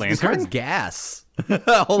Chromatic card's Lantern? gas. Hold This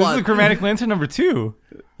is on. the Chromatic Lantern number 2.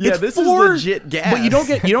 Yeah, it's this 4, is legit gas. but you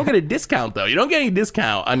don't get a discount though. You don't get any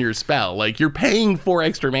discount on your spell. Like you're paying 4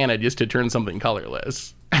 extra mana just to turn something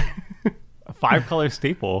colorless. A 5-color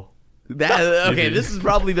staple. Okay, this is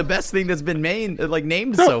probably the best thing that's been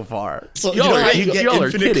named so far. So Y'all you know are- how you get y'all are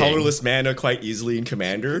infinite kidding. colorless mana quite easily in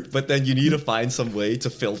Commander, but then you need to find some way to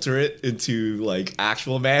filter it into like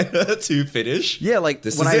actual mana to finish. Yeah, like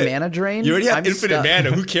This when is I it. mana drain, You already have I'm infinite stuck.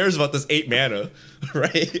 mana. Who cares about this 8 mana,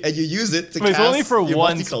 right? And you use it to But it's cast only for your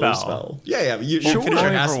one multicolor spell. Yeah. Your Sure. finisher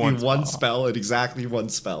Only has for to one be one spell. spell and exactly one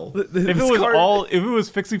spell. If This it was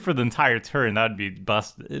fixing for the entire turn, that'd be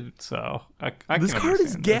busted. So I This can card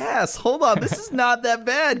is understand this. gas. Hold on, this is not that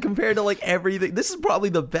bad compared to like everything. This is probably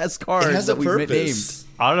the best card It has a that we've named. purpose.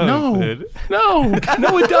 I don't know. No, Dude.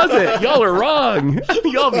 no, it doesn't. Y'all are wrong.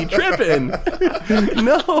 Y'all be tripping.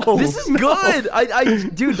 No, This is good.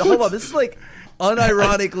 Dude, hold on. This is like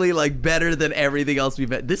unironically like better than everything else we've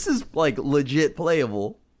had. This is like legit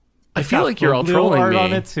playable. I feel like you're all Little trolling art me.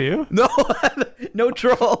 on it too. No, no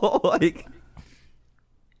troll. Like,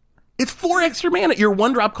 It's 4 extra mana. Your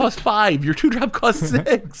 1-drop costs 5. Your 2-drop costs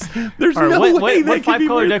 6. There's All right, no what way that what could be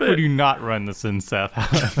 5-color worth deck it. would you not run this in, Seth?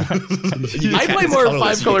 I play more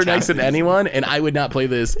 5-color decks than anyone, and I would not play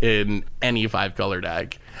this in any 5-color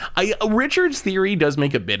deck. Richard's theory does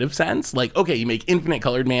make a bit of sense. Like, okay, you make infinite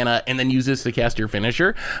colored mana and then use this to cast your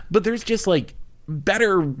finisher, but there's just like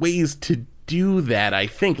better ways to do that, I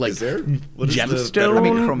think. Like, Is there? What is the Gemstone, better- I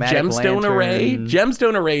mean, Chromatic Gemstone Array. Lantern.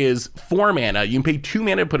 Gemstone Array is 4 mana. You can pay 2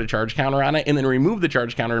 mana to put a charge counter on it, and then remove the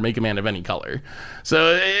charge counter to make a mana of any color.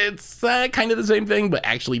 So it's kind of the same thing, but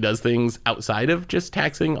actually does things outside of just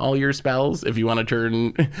taxing all your spells. If you want to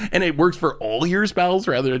turn, and it works for all your spells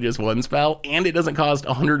rather than just one spell, and it doesn't cost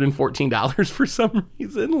 $114 for some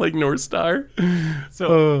reason, like North Star.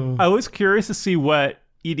 So I was curious to see what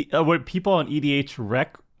what people on EDH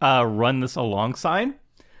Rec run this alongside.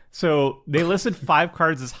 So they listed 5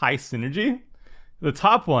 cards as high synergy. The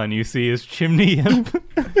top one you see is Chimney Imp.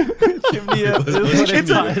 Chimney Imp is what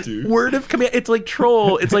It's a word of command. It's like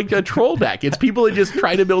troll. It's like a troll deck. It's people that just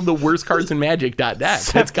try to build the worst cards in Magic. Deck.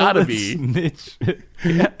 That's gotta be. Snitch.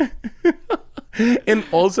 And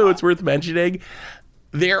also, it's worth mentioning,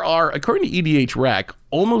 there are, according to EDH Rec,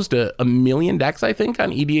 almost a million decks, I think,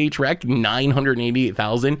 on EDH Rec,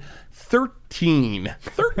 988,000. 13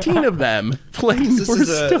 of them play This North is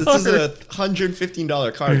a Star.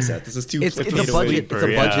 $115 card set. This is too. it's a budget. cheaper, It's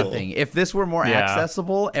a yeah. budget thing. If this were more Yeah.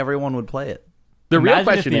 accessible, everyone would play it. The real Imagine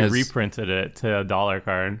question if is, they reprinted it to a $1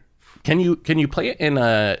 card. can you play it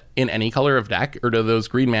in any color of deck, or do those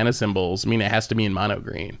green mana symbols mean it has to be in mono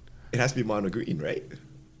green? It has to be mono green, right?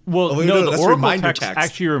 Well, Oh, wait, no, no, the that's Oracle reminder text text.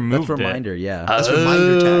 actually removed That's reminder, yeah. That's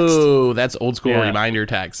reminder text. Oh, that's old school Yeah. reminder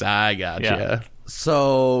text. I gotcha. Yeah.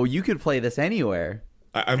 So you could play this anywhere.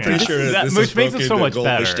 I'm pretty sure That- this which is makes it broken so the much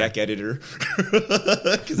Goldfish better. deck editor.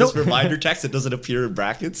 Because this reminder text, it doesn't appear in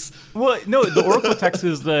brackets. Well, no, the Oracle text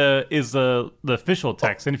is the official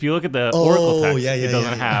text, and if you look at the Oracle text, yeah, it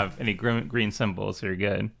doesn't yeah. have any green symbols, so you're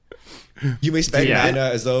good. You may spend Yeah. mana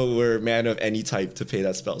as though we're mana of any type to pay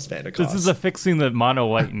that spell's mana cost. This is affixing the mono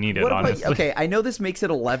white needed, What about, honestly. okay, I know this makes it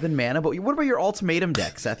 11 mana, but what about your ultimatum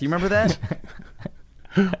deck, Seth? You remember that?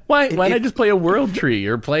 Why not just play a World Tree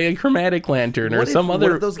or play a Chromatic Lantern or What if- some other?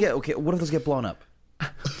 What if those get What if those get blown up?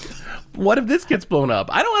 What if this gets blown up?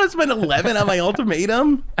 I don't want to spend 11 on my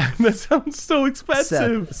ultimatum. That sounds so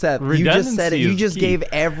expensive. Seth, you just said it. Redundancy You is just key. gave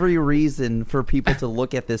every reason for people to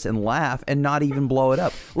look at this and laugh and not even blow it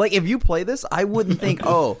up. Like, if you play this, I wouldn't think,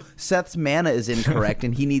 oh, Seth's mana is incorrect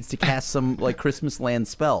and he needs to cast some, like, Christmas land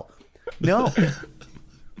spell. No.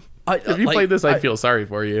 If you play this, I'd feel sorry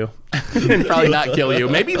for you and probably not kill you.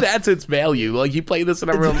 Maybe that's its value. Like, you play this and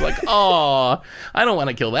everyone's like, oh, I don't want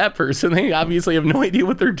to kill that person. They obviously have no idea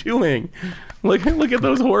what they're doing. Look at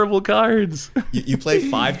those horrible cards. You play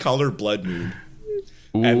 5-color Blood Moon.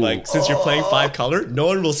 And like, since you're playing 5-color, no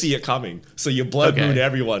one will see it coming. So you Blood Okay. Moon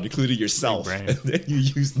everyone, including yourself. Big brain. And then you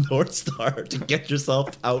use North Star to get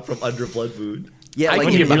yourself out from under Blood Moon. Yeah, I like,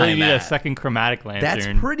 can You get really behind need a that. second chromatic lantern.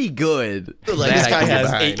 that's pretty good. Like, That this I guy can get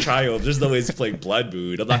has behind. 8 trials. There's no way he's playing Blood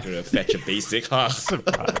Moon. I'm not going to fetch a basic, huh?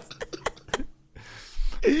 Surprised.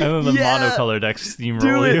 And then the Yeah. monocolor deck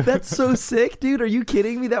steamroll you. Dude, that's so sick, dude. Are you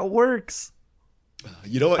kidding me? That works.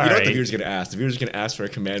 You know what? You All know what the right. viewers are going to ask? The viewers are going to ask for a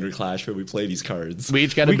Commander Clash where we play these cards. We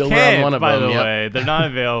each got to We build can't, around one of by them. the Yep. way. They're not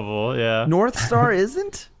available, yeah. North Star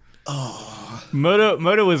isn't?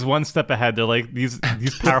 Moto is one step ahead. They're like, these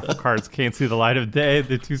powerful cards can't see the light of day.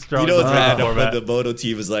 They're too strong. You know what's for the random when format. the Moto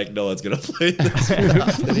team is like, no one's going to play this. We're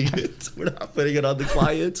not putting it. We're not putting it on the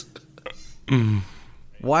client.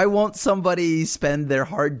 Why won't somebody spend their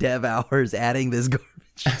hard dev hours adding this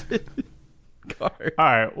garbage card? All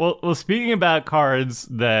right. Well, speaking about cards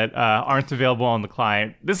that aren't available on the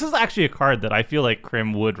client, this is actually a card that I feel like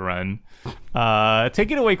Krim would run.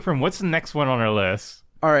 Take it away, Krim. What's the next one on our list?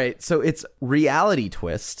 All right, so it's Reality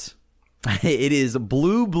Twist. It is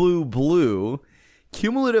blue, blue, blue.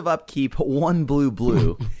 Cumulative upkeep, 1 blue,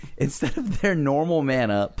 blue. Instead of their normal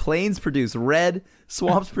mana, plains produce red,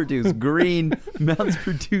 swamps produce green, mountains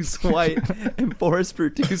produce white, and forests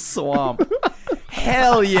produce swamp.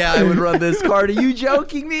 Hell yeah, I would run this card. Are you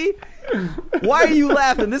joking me? Why are you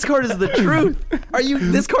laughing? This card is the truth.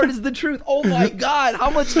 This card is the truth. Oh my god, how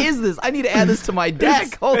much is this? I need to add this to my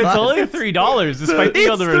deck. Hold It's on. only $3, despite the It's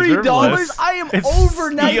other reserve $3. list. I am It's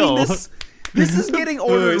overnighting steal. this. This is getting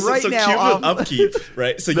ordered right now. Cumulative upkeep,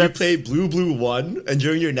 right? So you play blue, blue 1, and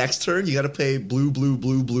during your next turn, you got to play blue, blue,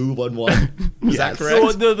 blue, blue 1, 1. Is that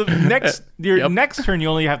correct? So the next next turn you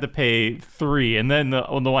only have to pay 3, and then the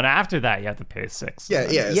one after that you have to pay 6. Yeah.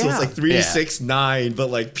 So it's like 3, 6, 9, but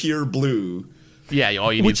like pure blue. Yeah,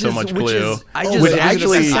 all you need so much glue.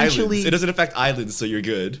 Essentially, It doesn't affect islands, so you're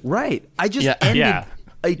good. right. I just ended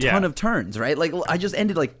a ton of turns, right? Like I just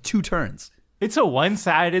ended like 2 turns. It's a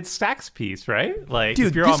one-sided stacks piece, right? Like Dude,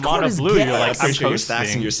 if you're this on card mono is blue, you're gas. like, I'm I'm pretty sure you're coasting.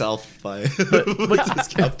 taxing yourself by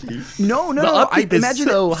this upkeep. No. upkeep is imagine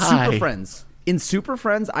so it, high. Super Friends. In Super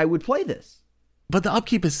Friends, I would play this. But the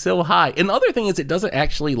upkeep is so high. And the other thing is it doesn't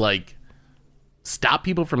actually like stop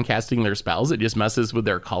people from casting their spells. It just messes with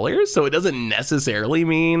their colors. So it doesn't necessarily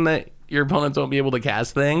mean that your opponents won't be able to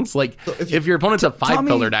cast things. Like if your opponent's a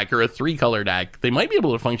 5-color deck or a 3-color deck, they might be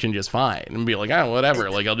able to function just fine and be like, oh,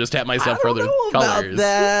 whatever. Like I'll just tap myself for other colors.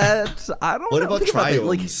 That. I don't What know. about Think about it,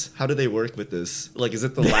 like, triomes? How do they work with this? Like, is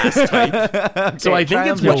it the last type? So I think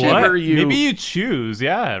it's Triumphs are whichever What? you Maybe you choose,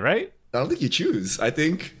 yeah, right? I don't think you choose. I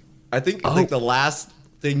think like the last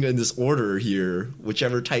thing in this order here,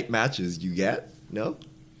 whichever type matches, you get. No.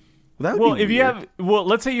 that would Well, be if you weird. have,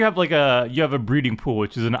 let's say you have like a breeding pool,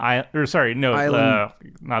 which is an island, or sorry, no, Island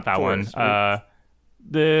not that forest, one. right?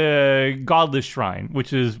 The Godless Shrine,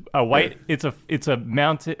 which is a white. It's a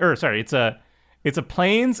mountain, or sorry, it's a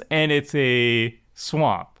plains and it's a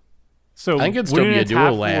swamp. So I think it'd still be a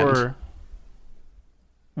dual land.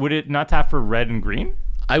 Would it not tap for red and green?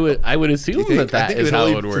 I would assume that is how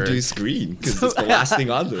it would work. produce green because it's the last thing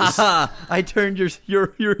on this. I turned your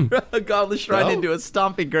Godless Shrine No. into a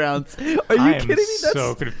stomping grounds. Are you I am kidding me?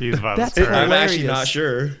 so confused about that's this. card. I'm actually hilarious. not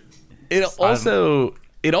sure.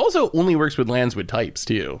 It also only works with lands with types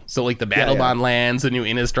too. So like the Battle Bond lands, the new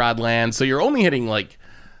Innistrad lands. So you're only hitting like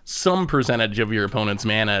some percentage of your opponent's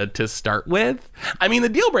mana to start with. I mean, the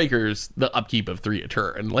deal breaker's the upkeep of 3 a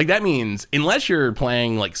turn. Like that means unless you're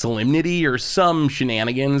playing like Solemnity or some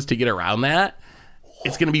shenanigans to get around that,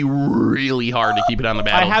 it's going to be really hard to keep it on the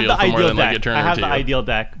I have battlefield the for more ideal than like a deck. turn I have or the two. ideal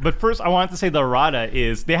deck. But first, I wanted to say the errata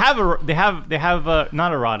is they have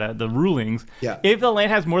not errata, the rulings. Yeah. If the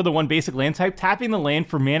land has more than one basic land type, tapping the land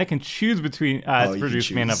for mana can choose between to you produce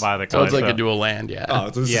can mana choose. by the So color. it's like a dual land, yeah. Oh,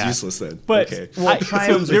 this Yeah. is useless then. But okay. Well, so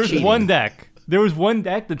triumphs are there's cheating. one deck. There was one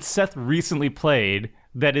deck that Seth recently played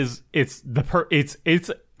that is it's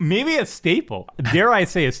maybe a staple. Dare I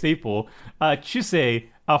say a staple? Chusei,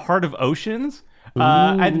 a Heart of Oceans.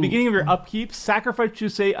 At the beginning of your upkeep, sacrifice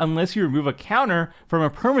Chusei unless you remove a counter from a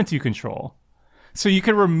permanent you control. So you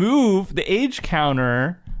can remove the age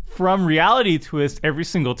counter from Reality Twist every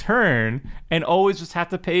single turn and always just have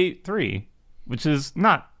to pay 3, which is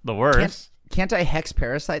not the worst. Can't I Hex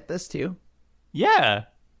Parasite this too? Yeah.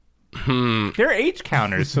 They're H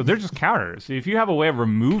counters, so they're just counters. If you have a way of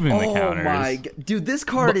removing the counters, Oh my god, dude, this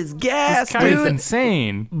card is gas, this card is dude.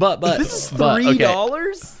 insane. But This is but, $3.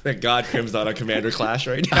 okay. Thank God Crim's not on Commander Clash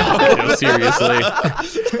right now. No, seriously.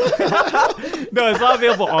 No, it's not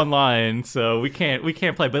available online, so we can't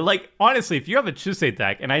play. But like honestly, if you have a Chusei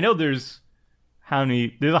deck, and I know there's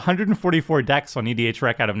 144 decks on EDH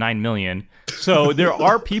Rec out of 9 million, so there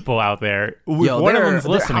are people out there. Yo, One of there- them's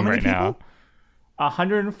there- how listening many right now.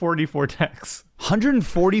 144 decks.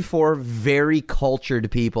 144 very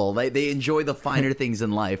cultured people. They enjoy the finer things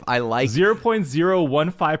in life. I like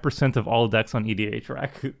 0.015% of all decks on EDH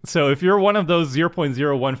Rec. So if you're one of those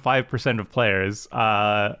 0.015% of players,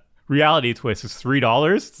 Reality Twist is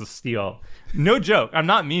 $3. It's a steal. No joke. I'm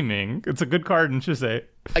not memeing. It's a good card in Chusei.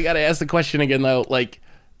 I gotta ask the question again though. Like,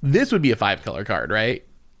 this would be a 5-color card, right?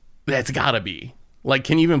 That's gotta be. Like,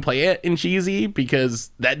 can you even play it in Cheesy?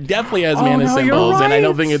 Because that definitely has mana no, you're symbols, and I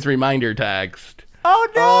don't right. think it's reminder text. Oh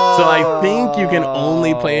no! So I think you can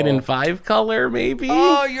only play it in 5-color, maybe.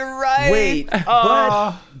 you're right. Wait,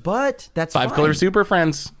 but that's 5-color fine. Super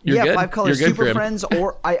Friends. You're yeah, good. 5-color You're good, Super Grim. Friends,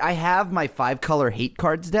 or I have my 5-color Hate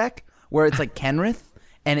Cards deck where it's like Kenrith.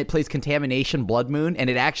 And it plays Contamination, Blood Moon, and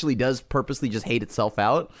it actually does purposely just hate itself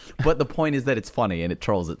out. But the point is that it's funny and it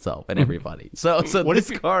trolls itself and everybody. So What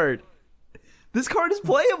this if card is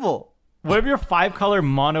playable. What if your 5-color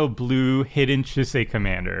mono blue hidden Chusei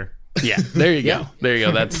commander? Yeah, there you go. There you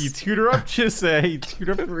go. That's You tutor up Chusei, you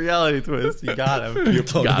tutor up Reality Twist. You got him. Your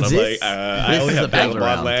opponent's him. like, I This only is a have Battle build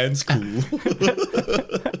Bond around. lands. Cool.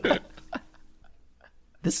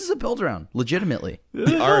 This is a build around, legitimately.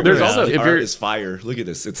 Art, There's also- if art you're- is fire. Look at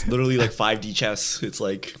this. It's literally like 5D chess. It's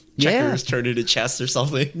like Yeah. checkers turned into chess or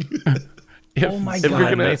something. if, Oh my if God. you're God,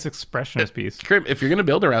 gonna nice expressionist piece. Grim, if you're gonna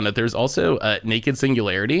build around it, there's also Naked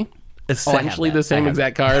Singularity, essentially that. the same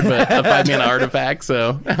exact card, but a 5-mana artifact.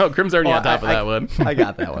 So, Crim's already on top of that one. I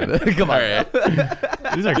got that one. Come on. All right.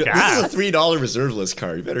 These are This gas. is a $3 reserve list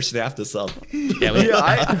card. You better snap this up. Yeah,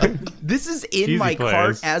 This is in Easy my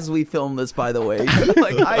players. cart as we film this, by the way.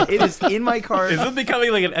 It is in my cart. Is it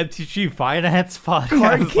becoming like an MTG finance podcast?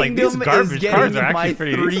 Card Like, these Kingdom is garbage cards getting are my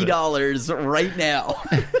actually pretty decent. $3 right now.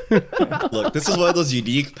 Look, this is one of those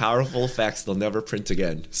unique, powerful effects they'll never print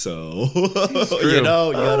again. So, you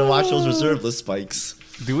gotta watch those reserve list spikes.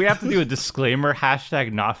 Do we have to do a disclaimer?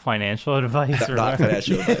 Hashtag not financial advice or Not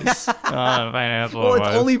financial advice. not financial Well, it's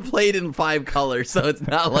advice. only played in 5 colors, so it's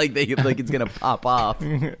not like it's gonna pop off.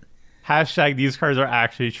 Hashtag these cards are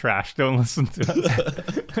actually trash. Don't listen to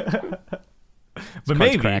us. But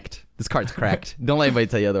maybe. Cracked. This card's cracked. Don't let anybody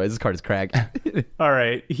tell you otherwise. This card is cracked. All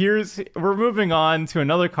right, we're moving on to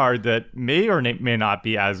another card that may or may not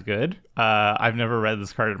be as good. I've never read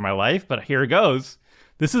this card in my life, but here it goes.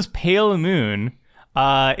 This is Pale Moon.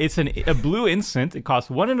 It's a blue instant. It costs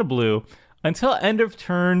 1 and a blue. Until end of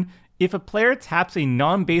turn, if a player taps a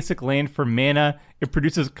non-basic land for mana, it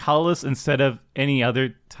produces colorless instead of any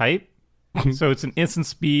other type. So it's an instant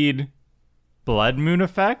speed Blood Moon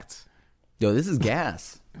effect Yo, this is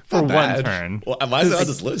gas. for Not one bad. turn. Well, why is it on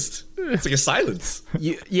this list? It's like a silence.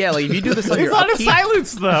 Yeah, like if you do this on It's your not a upkeep,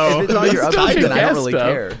 silence though. if it's on your It's still upkeep, then I don't cast really stuff.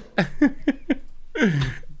 care.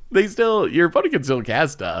 your opponent can still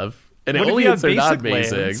cast stuff, and it What if only you hits have their basic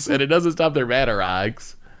non-basics, lands? and it doesn't stop their mana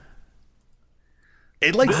rocks.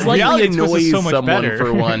 It like Reality slightly Twist is annoys so much someone better.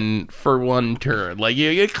 for one turn. Like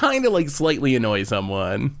you kind of like slightly annoy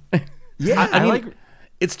someone. Yeah, I mean, like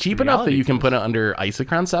it's cheap enough that Reality you can put it under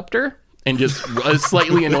Isochron Scepter and just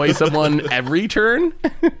slightly annoy someone every turn.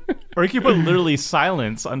 Or you can put literally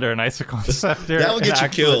silence under an Icicon Scepter. That will get you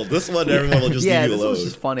killed. This one, everyone will just yeah, leave you this alone. was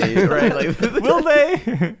just funny, right? Like, Will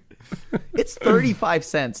they? it's 35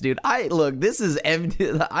 cents, dude. I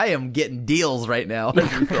am getting deals right now.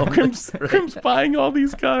 Crim's buying all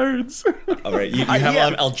these cards. All right, you have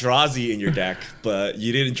yeah. Eldrazi in your deck, but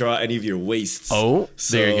you didn't draw any of your wastes. Oh,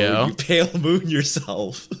 so there you go. You Pale Moon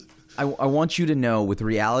yourself. I want you to know, with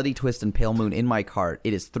Reality Twist and Pale Moon in my cart,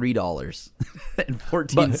 it is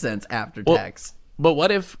 $3.14 after tax. But what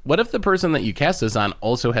if the person that you cast this on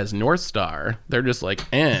also has North Star? They're just like,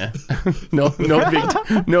 no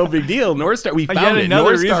big deal. North Star, we Yet found it.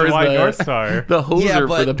 another North Star reason is why the North Star. the hoser Yeah, for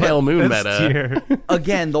but- the Pale Moon That's meta. tier.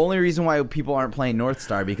 Again, the only reason why people aren't playing North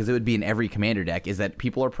Star, because it would be in every commander deck, is that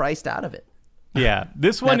people are priced out of it. Yeah,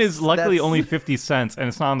 this one is luckily that's- only 50 cents, and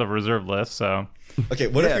it's not on the reserve list, so... Okay,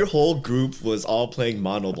 what if Yeah. your whole group was all playing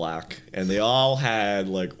mono black and they all had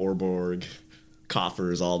like Orborg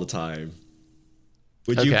coffers all the time?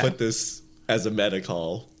 Would you Okay. put this as a meta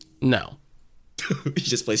call? No. You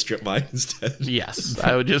just play strip mine instead. Yes,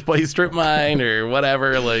 I would just play Strip Mine or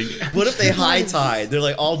whatever. Like, What if they high tide? They're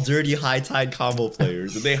like all dirty high tide combo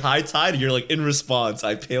players. And they high tide and you're like, in response,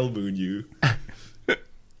 I Pale Moon you.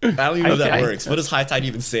 I don't even know if that Okay. works. What does high tide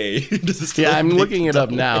even say? Does it still yeah, I'm make looking it up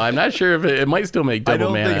double? now. I'm not sure if it might still make I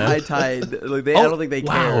double don't mana. think High Tide. Like, I don't think they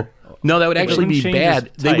care. No, that would actually be doesn't change bad.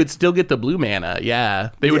 its They type. would still get the blue mana. Yeah,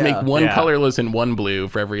 they would Yeah. make one Yeah. colorless and one blue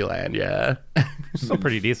for every land. Yeah, Still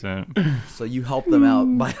pretty decent. So you help them out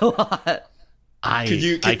by a lot. I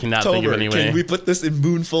Can cannot think of Tomer, any Can way. we put this in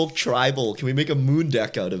Moonfolk Tribal? Can we make a moon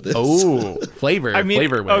deck out of this? Oh, flavor. I mean,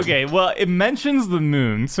 flavor win. okay, well, it mentions the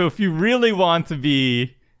moon, so if you really want to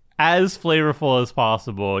be as flavorful as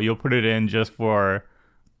possible, you'll put it in just for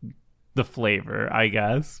the flavor, I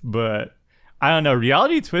guess. But I don't know.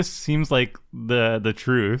 Reality Twist seems like the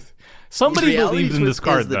truth. Somebody Reality believes in this Twist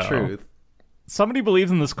card, is the though. truth. Somebody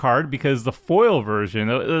believes in this card because the foil version,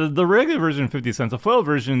 the regular version 50 cents, the foil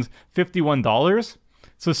version's $51.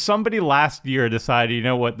 So somebody last year decided, you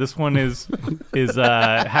know what, this one is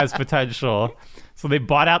has potential. So they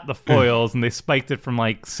bought out the foils and they spiked it from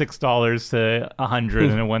like $6 to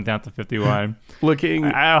 $100 and it went down to 51. Looking,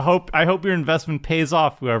 I hope your investment pays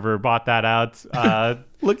off, whoever bought that out.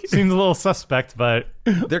 Seems a little suspect, but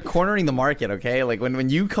They're cornering the market, okay? Like when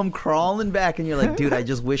you come crawling back and you're like, dude, I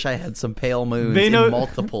just wish I had some Pale Moons They know- in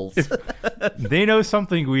multiples. they know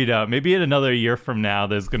something we don't. Maybe in another year from now,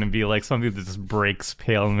 there's going to be like something that just breaks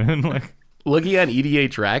Pale Moon. Like, looking at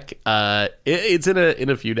EDH Rec, it's in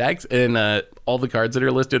a few decks, and all the cards that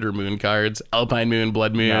are listed are moon cards: Alpine Moon,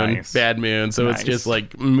 Blood Moon, Nice. Bad Moon. So Nice. it's just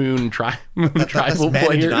like moon That's tribal Man in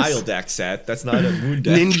players. Denial deck set. That's not a moon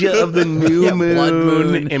deck. Ninja of the New Yeah, Moon, Blood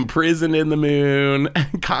Moon. Imprisoned in the Moon,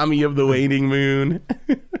 Kami of the Waning Moon.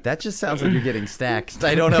 That just sounds like you're getting stacked.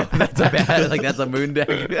 I don't know if that's a bad, like that's a moon deck.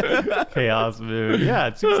 Chaos Moon. Yeah,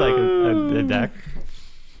 it seems like a deck.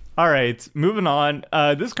 All right, moving on.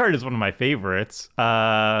 This card is one of my favorites.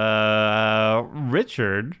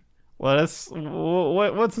 Richard, what's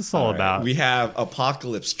this all about? We have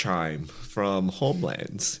Apocalypse Chime from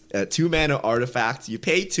Homelands. A 2-mana artifact. You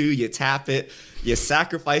pay 2, you tap it, you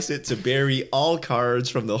sacrifice it to bury all cards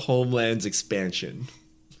from the Homelands expansion.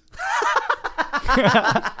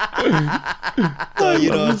 So,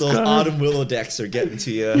 if those Autumn Willow decks are getting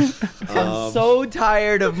to you. I'm so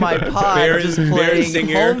tired of my pod just playing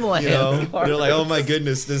Singer, Homeland. They're like, oh my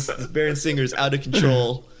goodness, this Baron Singer's out of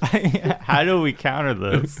control. How do we counter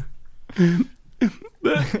this?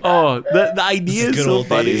 The idea is Good so old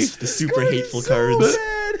funny. days, the super hateful cards.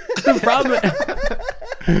 The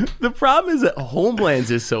problem is that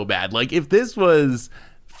Homelands is so bad. Like, if this was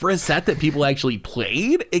for a set that people actually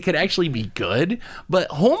played, it could actually be good. But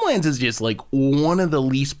Homelands is just like one of the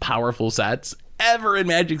least powerful sets ever in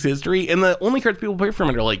Magic's history. And the only cards people play from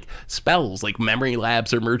it are like spells, like Memory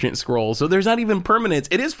Lapse or Merchant Scroll. So there's not even permanents.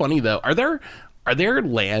 It is funny though. Are there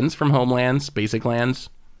lands from Homelands, basic lands?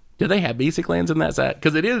 Do they have basic lands in that set?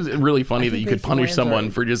 Because it is really funny that you could punish someone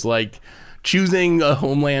for just like choosing a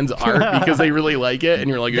Homeland's art because they really like it, and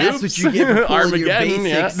you're like, That's what you get for pulling your Armageddon.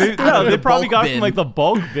 basics. Yeah. They probably bulk got bin. from like the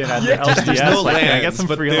bulk bin at the LCS. There's no like, I get lands, some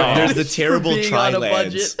but free there's lands. the terrible being on a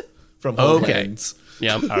tri-lands budget. from Okay. Homelands.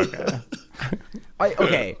 Yeah.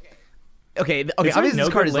 Okay. Okay. Obviously, no this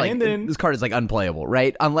card good is like land in. unplayable,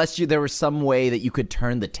 right? Unless there was some way that you could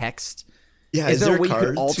turn the text. Yeah, Is there a way you card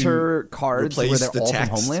could to alter cards where replace they're the all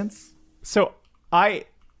text? from Homelands?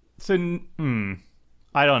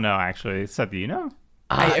 I don't know actually. Seth, do you know?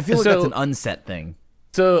 I feel like so- that's an unset thing.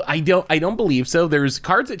 So I don't believe so. There's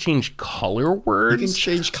cards that change color You can words.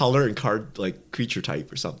 change color and card like creature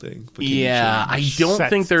type or something. But can you Yeah, I change- don't Set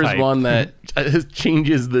think there's type. one that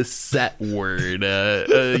changes the set word.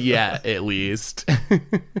 Yeah, at least.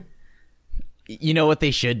 You know what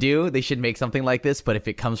they should do? They should make something like this, but if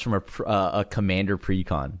it comes from a commander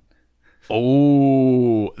precon.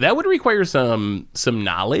 Oh, that would require some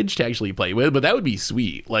knowledge to actually play with, but that would be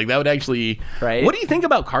sweet. Like that would actually. Right. What do you think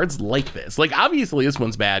about cards like this? Like obviously this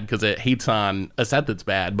one's bad because it hates on a set that's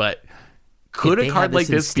bad, but could If a they card had like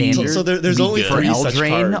this this in be? standard, So there's be only good? For 3 such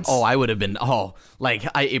Eldraine, cards. I would have been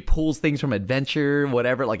it pulls things from Adventure,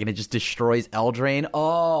 whatever, like, and it just destroys Eldraine.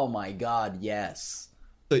 Oh my god, yes.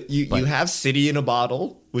 So you have City in a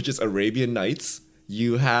Bottle, which is Arabian Nights.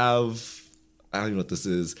 You have, I don't know what this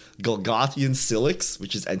is, Golgothian Silix,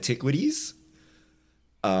 which is Antiquities.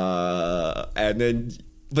 And then,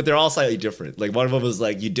 but they're all slightly different. Like one of them is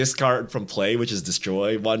like you discard from play, which is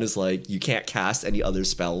Destroy. One is like you can't cast any other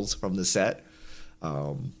spells from the set.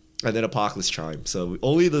 And then Apocalypse Chime. So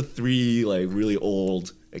only the 3 like really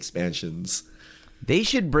old expansions. They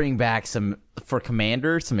should bring back for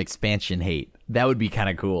Commander, some expansion hate. That would be kind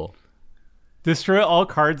of cool. Destroy all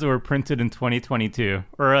cards that were printed in 2022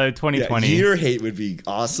 or 2020. Yeah, year hate would be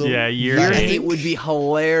awesome. Yeah, year Your hate. hate would be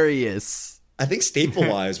hilarious. I think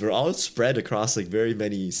staple-wise, we're all spread across like very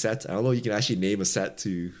many sets. I don't know if you can actually name a set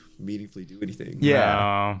to meaningfully do anything.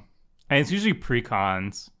 Yeah. And it's usually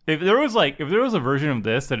precons. If there was a version of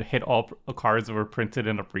this that hit all cards that were printed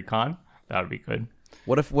in a precon, that would be good.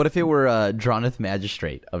 What if it were Droneth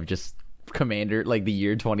Magistrate of just Commander, like the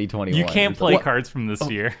year 2021? You can't play cards from this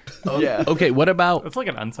year. Yeah. Okay, what about It's like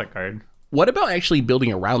an unset card. actually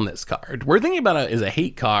building around this card? We're thinking about it as a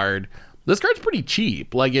hate card. This card's pretty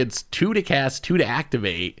cheap. Like it's 2 to cast, 2 to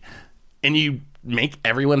activate, and you make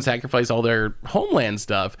everyone sacrifice all their Homeland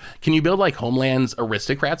stuff. Can you build like Homeland's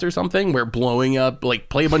Aristocrats or something where blowing up, like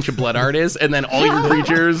play a bunch of Blood Artists and then all your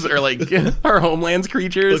creatures are like are Homeland's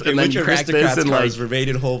creatures, Okay, and then which you crack Aristocrats this and cards like remain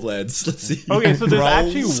in Homelands? Let's see. Okay, so there's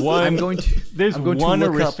Thralls? actually one. There's I'm going to one look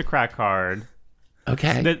up- aristocrat card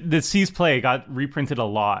okay. that sees play, got reprinted a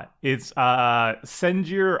lot. It's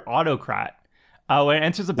Sengir Autocrat. When it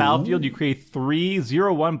enters the battlefield, you create 3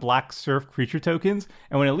 0/1 black surf creature tokens,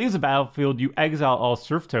 and when it leaves the battlefield, you exile all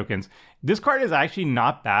surf tokens. This card is actually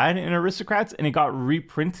not bad in Aristocrats, and it got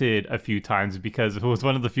reprinted a few times because it was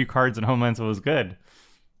one of the few cards in Homelands that was good.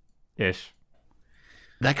 Ish.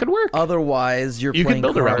 That could work. Otherwise, you're You playing could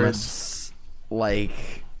build around cards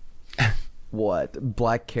like what?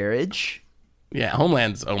 Black Carriage. Yeah,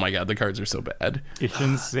 Homelands. Oh my god, the cards are so bad.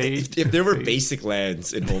 Ishin Sage. If there were basic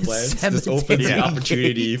lands in Homelands, this Cemetery. opens the Yeah.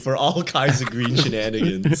 opportunity for all kinds of green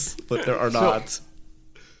shenanigans, but there are not.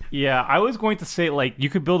 Yeah, I was going to say, like, you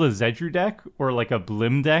could build a Zedru deck or, like, a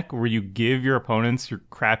Blim deck where you give your opponents your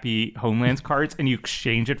crappy Homelands cards and you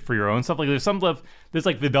exchange it for your own stuff. Like, there's some stuff, there's,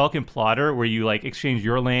 like, the Belkin Plotter where you, like, exchange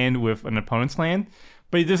your land with an opponent's land.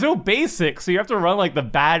 But there's no basic, so you have to run, like, the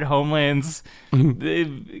bad Homelands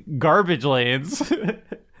garbage lands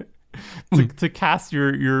to cast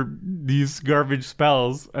your these garbage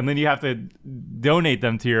spells, and then you have to donate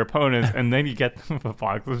them to your opponents, and then you get them a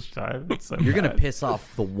box each time. It's so You're gonna bad. piss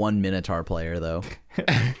off the one Minotaur player though.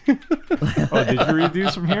 Oh, did you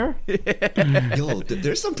reduce from here? Yo,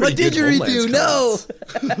 there's some pretty good Homelands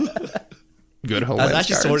cards. Good I Homelands was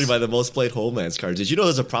actually cards. sorted by the most played Homelands cards. Did you know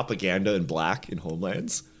there's a propaganda in black in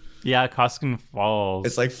Homelands? Yeah, Koskin Falls.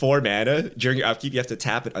 It's like 4 mana. During your upkeep, you have to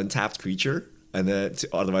tap an untapped creature and then to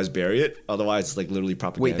otherwise bury it. Otherwise, it's like literally Wait,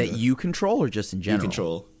 propaganda. that you control or just in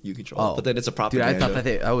general? You control. Oh, But then it's a Dude, propaganda. I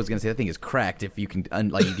thought I was gonna say that thing is cracked if you can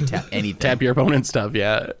you can tap anything. Tap your opponent's stuff,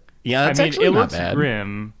 yeah. Yeah, that's actually it not looks bad.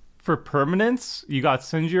 grim. For permanence, you got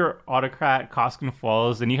Sinjir, Autocrat, Koskin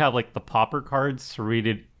Falls, and you have like the Pauper cards,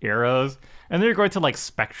 Serrated Arrows, and then you're going to like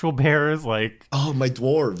Spectral Bears, like Oh, my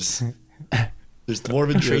dwarves. There's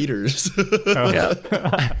dwarven traders. Yeah.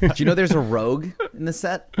 Do you know there's a rogue in the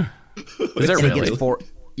set? Is there It really? gets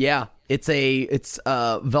it's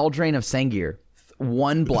Veldrain of Sengir.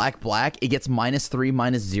 1 black. It gets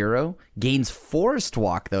 -3/-0. Gains Forest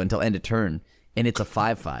Walk though until end of turn, and it's a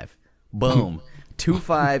 5/5. Boom.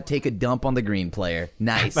 2/5. Take a dump on the green player.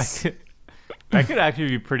 Nice. that could actually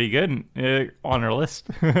be pretty good on our list.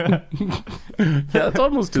 Yeah, that's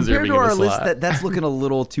almost Compared deserving to of a our list, slot. that's looking a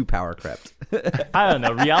little too power crept. I don't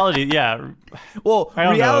know. Reality, yeah. Well, I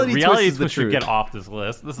don't reality know. Reality twist is the Twist should truth. get off this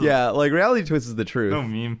list. This is Yeah, like reality twist is the truth. no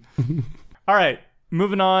meme. All right,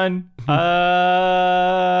 moving on. What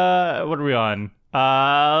are we on?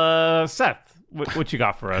 Seth, what you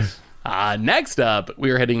got for us? Next up, we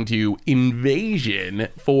are heading to Invasion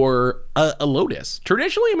for a Lotus.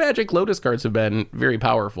 Traditionally, Magic Lotus cards have been very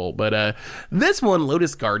powerful, but this one,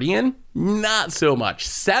 Lotus Guardian, not so much.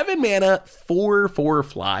 7 mana, 4/4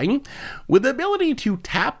 flying, with the ability to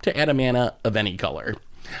tap to add a mana of any color.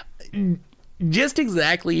 Just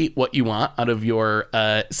exactly what you want out of your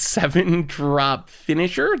 7-drop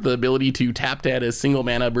finisher, the ability to tap to add a single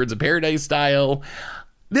mana Birds of Paradise style.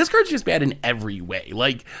 This card's just bad in every way.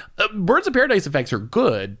 Like, Birds of Paradise effects are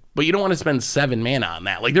good, but you don't want to spend 7 mana on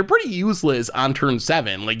that. Like, they're pretty useless on turn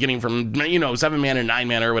 7, like getting from, 7 mana, 9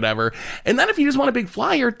 mana, or whatever. And then if you just want a big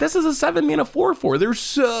flyer, this is a 7 mana 4/4. There's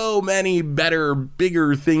so many better,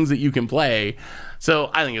 bigger things that you can play. So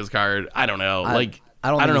I think this card, I don't know. I don't I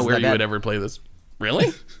don't think know it's where that you would bad. ever play this. Really?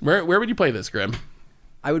 Where would you play this, Grim?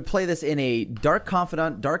 I would play this in a Dark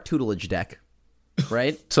Confidant, Dark Tutelage deck,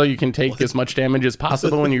 right? So you can take as much damage as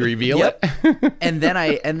possible when you reveal Yep. it? and then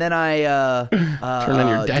I Turn on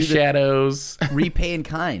your Death Shadows. repay in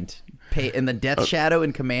kind, pay and the Death Shadow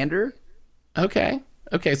and Commander. Okay,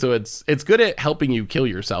 so it's good at helping you kill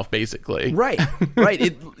yourself, basically. Right.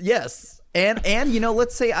 Yes. And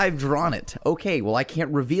let's say I've drawn it. Okay, well I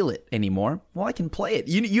can't reveal it anymore. Well, I can play it.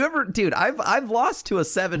 You ever, dude? I've lost to a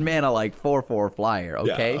 7 mana like 4/4 flyer.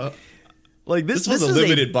 Okay, Yeah. like this This was a is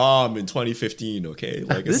limited bomb in 2015, okay?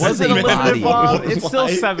 Like This a is a 7 mana limited Well, bomb. it's still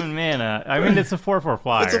Fly. 7 mana. I mean, it's a 4/4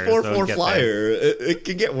 flyer. It's a so 4/4 get there. flyer. It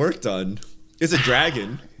can get work done. It's a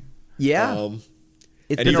dragon. yeah.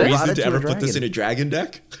 It's Any been reason errata to to ever a put this in dragon. a dragon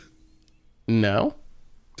deck? No.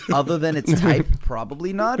 Other than its type,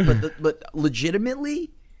 probably not. But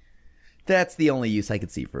legitimately, that's the only use I could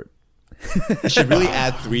see for it. You should really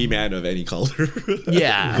add 3 mana of any color.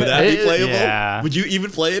 Yeah. Would that be playable? Yeah. Would you even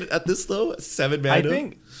play it at this though? 7 mana? I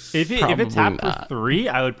think if it Probably tapped not. for 3,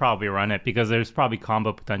 I would probably run it because there's probably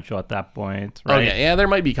combo potential at that point, Oh right? yeah, there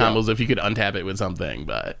might be combos if you could untap it with something,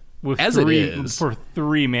 but With as 3, it is, for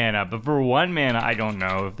 3 mana, but for 1 mana, I don't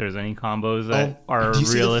know if there's any combos that are do you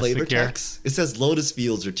see the flavor realistic here. text? It says Lotus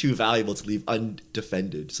Fields are too valuable to leave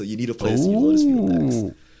undefended, so you need to play some Lotus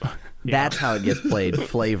Field decks. That's how it gets played.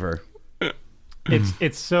 Flavor.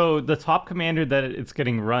 It's so the top commander that it's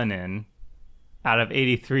getting run in out of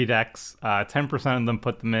 83 decks, 10% of them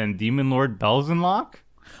put them in Demon Lord Belzenlock.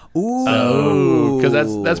 Ooh.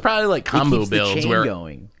 because that's probably like combo keeps the builds chain where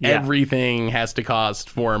going. Yeah. everything has to cost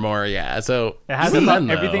 4 or more. Yeah, so It has even to, then,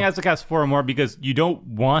 everything though, has to cast 4 or more because you don't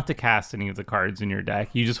want to cast any of the cards in your deck.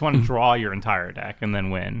 You just want to draw your entire deck and then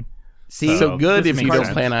win. See, so good this if you makes don't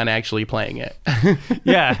sense. plan on actually playing it.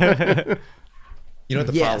 Yeah. You know what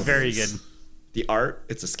the Yes. problem Very is? good. The art,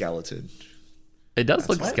 it's a skeleton. It does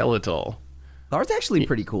look skeletal. the art's actually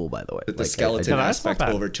pretty cool, by the way. The Like, skeleton Yeah, that's not aspect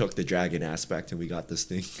bad. overtook the dragon aspect, and we got this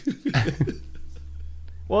thing.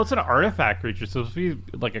 Well, it's an artifact creature, so it's supposed to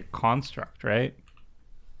be like a construct, right?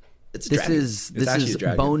 It's a this dragon. is It's actually a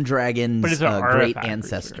dragon. Bone Dragon's But it's an great artifact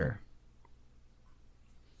ancestor.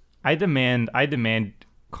 I demand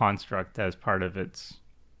construct as part of its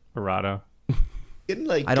errata. In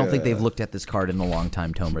like, I don't think they've looked at this card in a long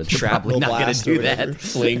time, Tomer. They're Shrapnel probably not going blast to do or whatever. that.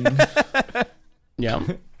 Fling. Yeah.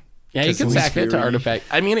 Yeah, you can Kazui's sack it to Fury. artifact.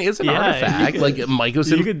 I mean, it is an Yeah, artifact. you Like could-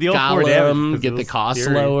 Mycosynth you could deal 4 damage Golem, because get of the this cost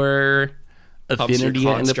Fury. lower, Pumps your affinity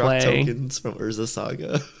into construct play. tokens from Urza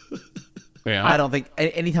Saga. Yeah. I don't think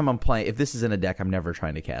anytime I'm playing, if this is in a deck, I'm never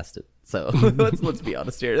trying to cast it. So let's be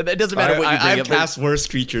honest here. It doesn't matter what you bring I've up. cast worse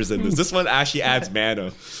creatures than this. This one actually adds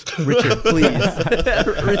mana. Richard, please.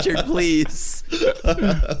 Richard, please.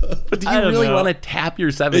 But do I you don't really know. want to tap your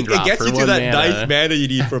 7 It drop gets for you to 1 that mana? ninth mana you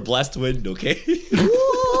need for Blessed Wind, okay?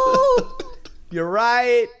 Ooh, you're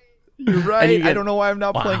right. You're right. you get- I don't know why I'm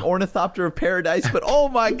not playing Ornithopter of Paradise, but oh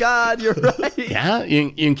my god, you're right. Yeah, you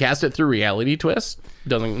can cast it through Reality Twist.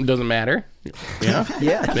 Doesn't matter. Yeah.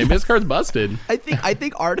 Yeah. Maybe this card's busted. I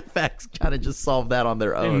think artifacts kind of just solve that on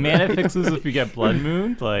their own. And mana fixes if you get Blood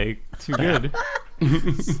Moon, like, too good.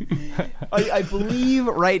 I believe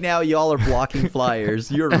right now y'all are blocking flyers.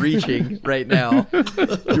 You're reaching right now.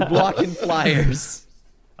 You're blocking flyers.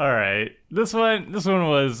 All right, this one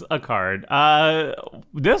was a card.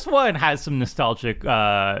 This one has some nostalgic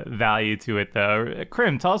value to it, though.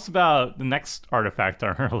 Krim, tell us about the next artifact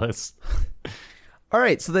on our list. All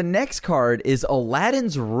right, so the next card is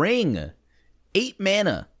Aladdin's Ring. 8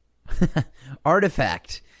 mana.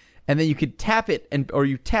 Artifact. And then you could tap it, or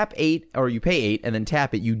you tap 8, or you pay 8, and then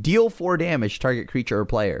tap it. You deal 4 damage to target creature or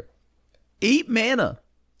player. 8 mana.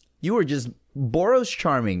 You are just Boros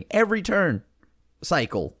Charming every turn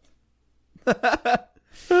cycle. I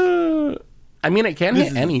mean, it can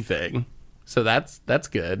hit anything, so that's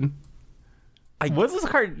good. Was this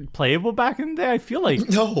card playable back in the day? I feel like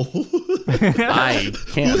No. I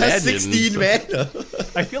can't Who has imagine. 16 mana?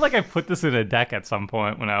 I feel like I put this in a deck at some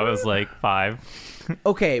point when I was like 5.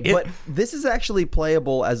 Okay, but this is actually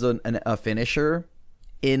playable as a finisher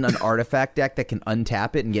in an artifact deck that can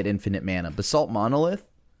untap it and get infinite mana. Basalt Monolith,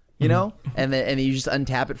 you know? And then you just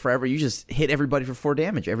untap it forever. You just hit everybody for 4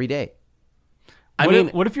 damage every day.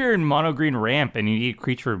 What if you're in mono green ramp and you need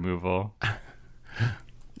creature removal?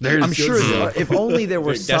 There's I'm sure if only there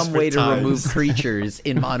were Very some way to desperate remove times. creatures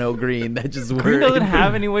in mono green that just Green were. doesn't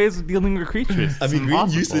have any ways of dealing with creatures. I mean, It's Green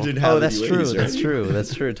impossible. used to didn't have Oh, that's any true. ways, That's right? true.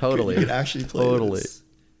 That's true. Totally. You could actually play Totally. this.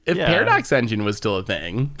 If Yeah. Paradox Engine was still a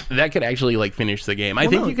thing, that could actually like finish the game. I Well,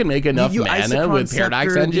 think no, you can make enough you mana with Isochron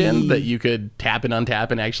Paradox Scepter, Engine the- that you could tap and untap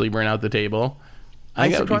and actually burn out the table. I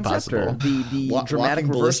think that would be Isochron Scepter, possible. the dramatic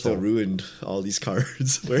Walking Ballista reversal. ruined all these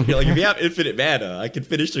cards. Where you're like, if you have infinite mana, I can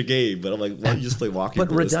finish the game. But I'm like, why don't you just play Walking But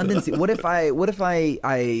Ballista? redundancy. What if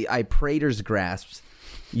I Praetor's Grasps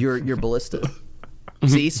your Ballista?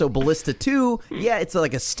 See, so Ballista 2, yeah, it's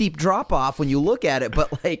like a steep drop off when you look at it,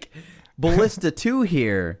 but like Ballista 2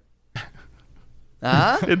 here.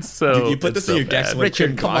 Huh? It's so You put this in your deck so when Richard,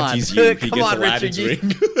 Kim come on. Gonti's you, he Come gets on, Aladdin's Richard,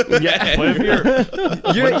 ring. yeah. What if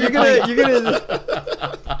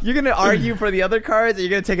You're gonna argue for the other cards, and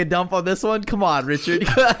you're gonna take a dump on this one. Come on, Richard.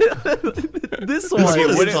 This one.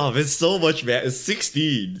 It's tough. It's so much mana. It's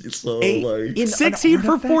 16. So like, In an 16 for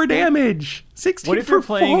 4 artifact deck? damage. 16 What if for you're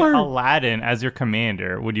playing 4. Aladdin as your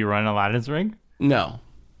commander? Would you run Aladdin's ring? No.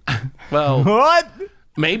 Well, What?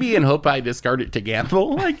 maybe and hope I discard it to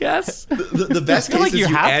gamble, I guess. the best feel case like is you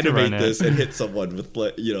you have to animate run it. this and hit someone with,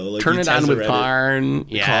 like Turn you it on with Tezzeret it. Karn.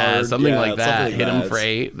 Yeah, Karn, something yeah, like that. something Hit like him that. for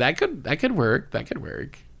 8. That could work. That could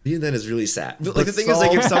work. Even then, it's really sad. But like the thing is,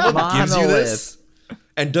 like if someone gives you this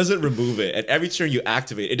and doesn't remove it, and every turn you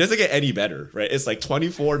activate, it doesn't get any better, right? It's like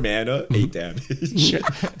 24 mana, 8 damage,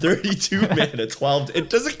 32 mana, 12. It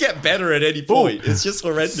doesn't get better at any point. It's just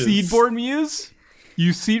horrendous. Seedborn Muse?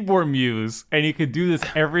 You Seedborn Muse, and you could do this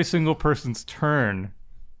every single person's turn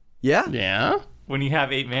Yeah. Yeah. when you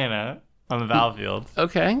have 8 mana on the battlefield.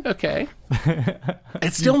 Okay.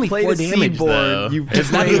 It's still only Played 4 a damage though. Seedborn. You've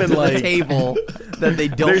It's not played even to like the table that they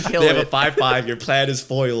don't kill They have a it. 5/5. Your plan is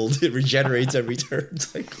foiled. It regenerates every turn.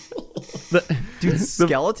 It's like, Dude,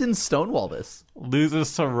 skeletons stonewall this.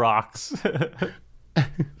 Loses to rocks.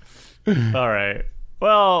 All right.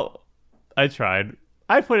 Well, I tried.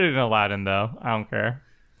 I put it in Aladdin, though. I don't care.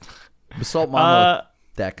 Basalt Monolith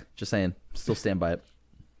deck. Just saying. Still stand by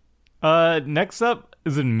it. Next up,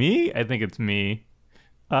 is it me? I think it's me.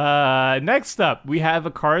 Next up, we have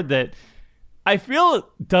a card that I feel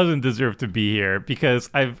doesn't deserve to be here because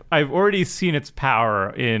I've already seen its power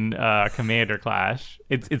in Commander Clash.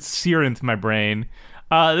 It's seared into my brain.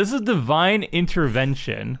 This is Divine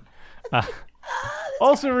Intervention.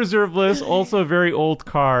 Also reserve list, also a very old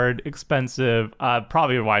card, expensive.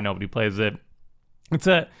 Probably why nobody plays it. It's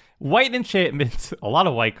a white enchantment. A lot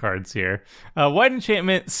of white cards here. White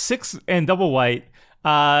enchantment, 6 and double white.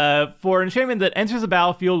 For an enchantment that enters the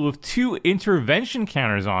battlefield with 2 intervention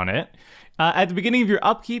counters on it. At the beginning of your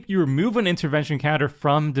upkeep, you remove an intervention counter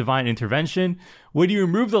from Divine Intervention. When you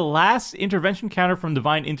remove the last intervention counter from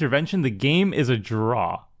Divine Intervention, the game is a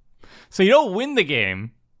draw. So you don't win the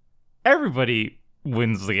game. Everybody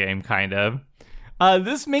wins the game, kind of.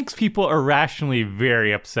 This makes people irrationally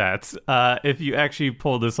very upset if you actually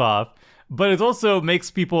pull this off. But it also makes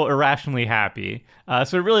people irrationally happy.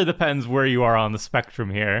 So it really depends where you are on the spectrum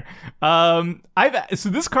here. So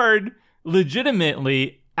this card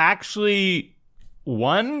legitimately actually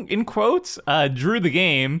won, in quotes, drew the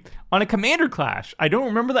game on a Commander Clash. I don't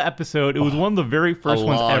remember the episode. It was one of the very first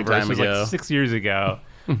ones ever. It was like 6 years ago.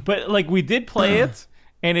 But like we did play it,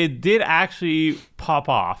 and it did actually pop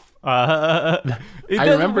off. It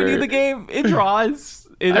doesn't win you the game. It draws.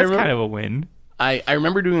 That's kind of a win. I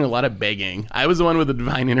remember doing a lot of begging. I was the one with the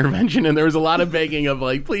Divine Intervention, and there was a lot of begging of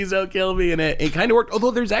like, please don't kill me, and it kind of worked. Although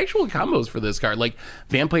there's actual combos for this card, like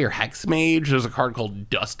Vampire Hexmage. There's a card called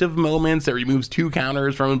Dust of Moments that removes 2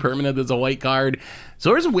 counters from a permanent that's a white card. So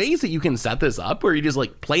there's ways that you can set this up where you just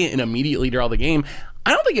like play it and immediately draw the game.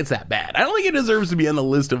 I don't think it's that bad. I don't think it deserves to be on the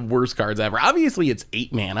list of worst cards ever. Obviously, it's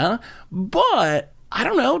 8 mana, but I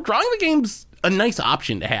don't know. Drawing the game's a nice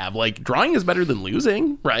option to have. Like, drawing is better than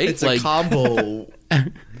losing, right? It's like, a combo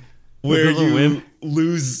where you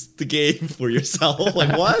lose the game for yourself.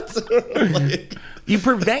 Like, what? Like, you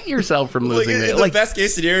prevent yourself from losing in it. the best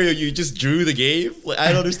case scenario, you just drew the game. Like, I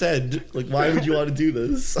don't understand. Like, why would you want to do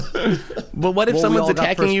this? But what if someone's we all got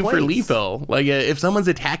attacking first you for place. lethal? Like, if someone's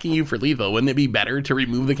attacking you for lethal, wouldn't it be better to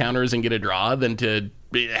remove the counters and get a draw than to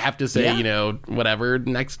have to say, you know, whatever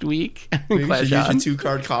next week? Maybe you Clash should use on? a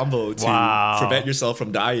 2-card combo to prevent yourself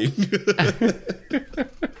from dying.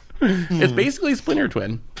 It's basically Splinter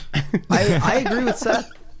Twin. I agree with Seth.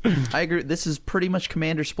 I agree. This is pretty much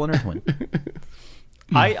Commander Splinter Twin.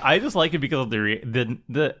 I just like it because of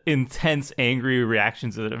the intense, angry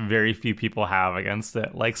reactions that very few people have against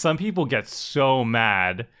it. Like, some people get so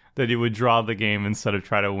mad that it would draw the game instead of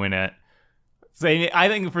try to win it. So I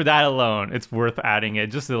think for that alone, it's worth adding it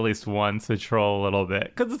just at least once to troll a little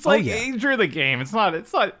bit, because it's like you drew the game. It's not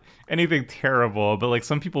anything terrible, but like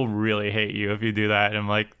some people really hate you if you do that. And I'm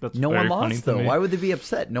like, that's No very one funny lost, to though. me. Why would they be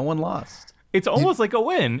upset? No one lost. It's almost like a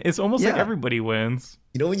win. It's almost like everybody wins.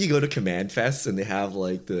 You know when you go to Command Fest and they have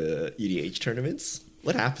like the EDH tournaments?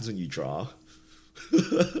 What happens when you draw?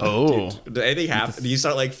 Oh. Did anything happen? Do you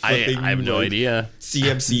start like flipping I have no like, idea.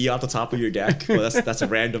 CMC off the top of your deck? Well, that's a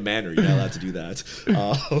random manner. You're not allowed to do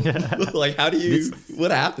that. Like, how do you?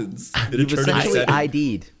 What happens? In a You've tournament essentially setting?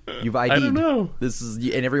 ID'd. You've ID'd. I don't know. This is,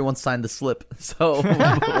 and everyone signed the slip. So,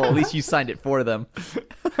 well, at least you signed it for them.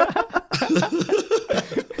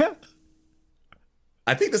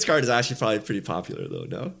 I think this card is actually probably pretty popular, though.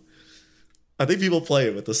 No, I think people play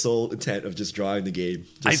it with the sole intent of just drawing the game.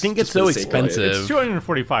 I think it's so expensive. It's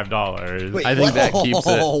 $245. Wait, I think that keeps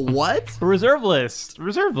it. What? Reserve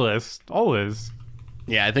list, always.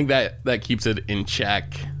 Yeah, I think that keeps it in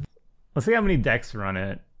check. Let's see how many decks run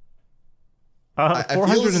it. I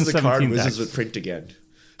feel this is a card 417 Wizards decks. would print again.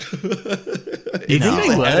 You think they Ahead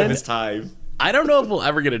of would? its time. I don't know if we'll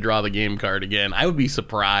ever get a draw the game card again. I would be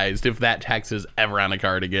surprised if that text is ever on a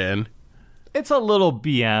card again. It's a little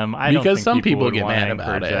BM. I don't Because think some people would get wanna mad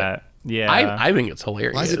about encourage it. that. Yeah, I think it's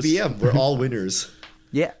hilarious. Why is it BM? We're all winners.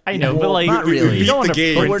 Yeah, I know, well, but like, not we really. don't Beat want the to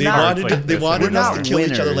game. print we're They not- cards wanted, like they this. wanted We're us to not kill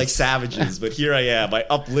each other winners. like savages, but here I am. I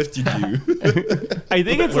uplifted you. I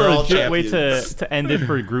think it's We're a all legit way champions. to end it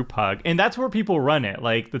for a group hug. And that's where people run it.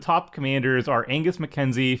 Like, the top commanders are Angus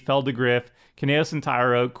McKenzie, Feldegriff, Kaneo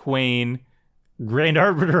Centaro, Quain, Grand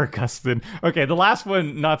Arbiter Augustin. Okay, the last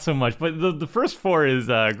one, not so much. But the first 4 is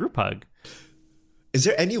group hug. Is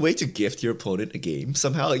there any way to gift your opponent a game?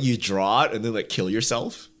 Somehow like, you draw it and then like kill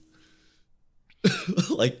yourself?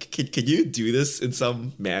 Like, can you do this in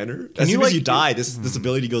some manner? As you, soon as like, you die, this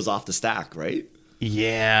ability goes off the stack, right?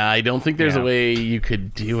 Yeah, I don't think there's Yeah. a way you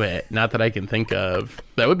could do it. Not that I can think of.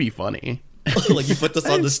 That would be funny. Like you put this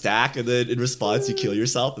on the stack and then in response you kill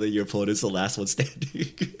yourself and then your opponent's the last one standing.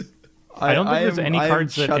 I don't think there's any I am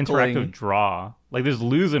cards that interact chuckling. with draw. Like, there's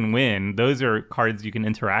lose and win. Those are cards you can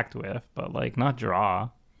interact with, but like not draw.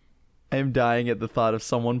 I am dying at the thought of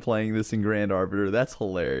someone playing this in Grand Arbiter. That's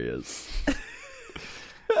hilarious.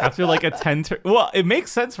 After like a 10 turn, well, it makes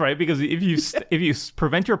sense, right? Because if you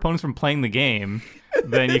prevent your opponents from playing the game,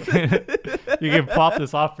 then you can pop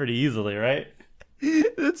this off pretty easily, right?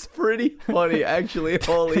 It's pretty funny, actually.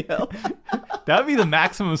 Holy hell. That would be the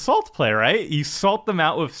maximum salt play, right? You salt them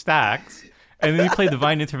out with stacks, and then you play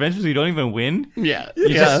Divine Intervention so you don't even win. Yeah. You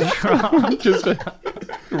Yeah. just draw. Just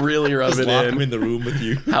really rub Just it lock them in. in the room with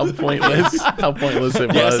you. How pointless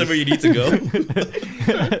it Yeah, was. somewhere you need to go.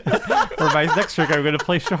 For my next trick, I'm going to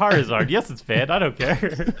play Charizard. Yes, it's banned. I don't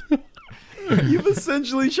care. You've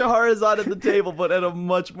essentially Charizard at the table, but at a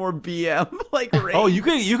much more BM like range. Oh, you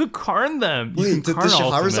could Karn them. You Wait, can does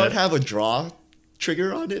Karn Charizard Ultimate. have a draw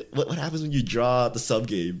trigger on it? What happens when you draw the sub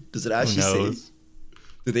game? Does it actually say? knows?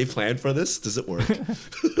 Did they plan for this? Does it work?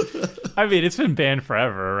 I mean, it's been banned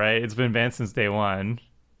forever, right? It's been banned since day one.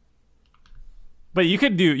 But you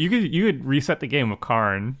could reset the game with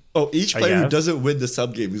Karn. Oh, each player who guess. doesn't win the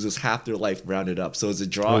sub game loses half their life rounded up. So is it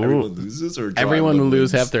draw Ooh. everyone loses or draw Everyone will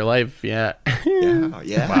lose wins? half their life. Yeah.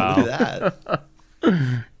 Yeah, Wow. look at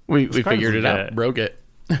that. we card figured is it out. legit. Broke it.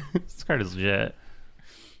 This card is legit.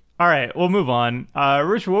 All right, we'll move on.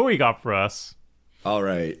 Rich, what we got for us? All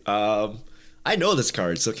right. I know this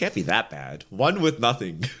card, so it can't be that bad. One with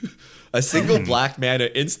nothing. A single black mana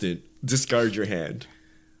instant. Discard your hand.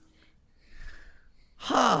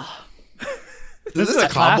 Is this is a a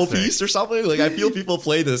combo classic. piece or something? Like I feel people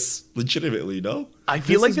play this legitimately, no? I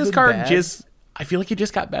feel This like has this been card bad. I feel like it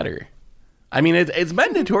just got better. I mean, it's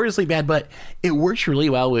been notoriously bad, but it works really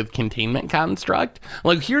well with Containment Construct.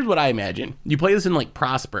 Like, here's what I imagine. You play this in, like,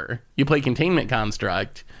 Prosper. You play Containment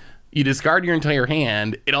Construct. You discard your entire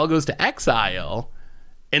hand. It all goes to exile.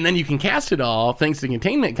 And then you can cast it all thanks to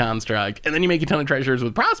Containment Construct. And then you make a ton of treasures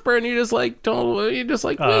with Prosper, and you just, like, win.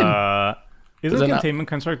 Isn't that not- Containment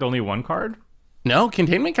Construct only one card? No,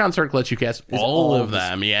 Containment Construct lets you cast all of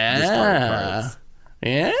them. discard Yeah. cards.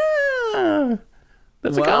 Yeah.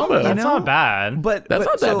 That's a Well, combo. you That's know- not bad. But That's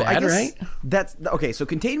not that so I bad, guess right? That's okay. So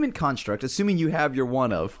containment construct, assuming you have your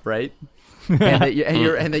one of right, and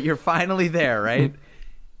that you're finally there, right?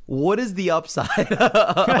 What is the upside of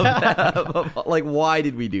that? Like, why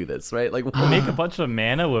did we do this, right? Like, Make a bunch of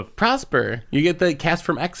mana with. Prosper. You get the cast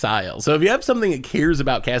from exile. So if you have something that cares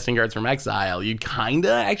about casting cards from exile, you kind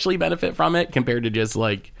of actually benefit from it compared to just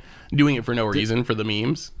like doing it for no reason for the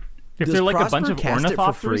memes. If Does they're like a Prosper bunch of cast it for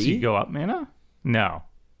Ornithopters, free? you go up mana? No.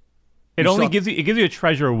 It You only saw- gives you a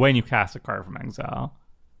treasure when you cast a card from exile.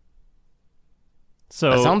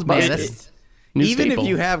 So That sounds man, busted. that's, New even staple. if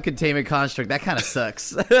you have containment construct, that kind of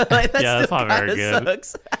sucks. Like, that Yeah, that's still not very kinda good.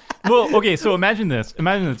 Sucks. well, okay, so imagine this.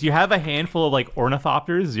 You have a handful of like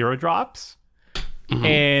Ornithopters, 0-drops,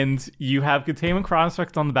 and you have Containment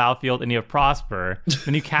Construct on the battlefield, and you have Prosper.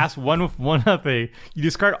 Then you cast one with one nothing. You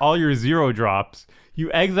discard all your 0-drops. You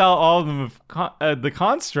exile all of them with the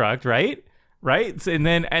construct, right? Right, and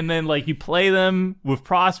then like you play them with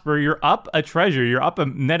Prosper. You're up a treasure. You're up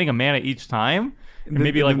netting a mana each time. And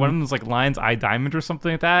maybe like one of them is like Lion's Eye Diamond or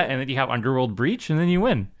something like that, and then you have Underworld Breach, and then you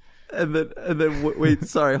win. And then wait,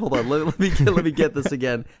 sorry, hold on. Let me get this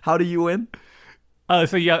again. How do you win?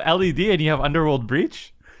 So you have LED and you have Underworld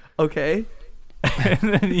Breach, Okay. and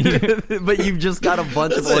then you, But you've just got a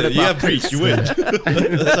bunch of That's it. You have ornithopters. breach, you win.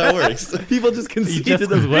 That's how it works. People just conceded just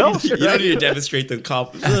the as well? breach, You don't right? need to demonstrate the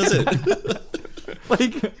comp. That's it.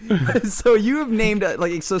 Like, so you have named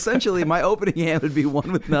so essentially my opening hand would be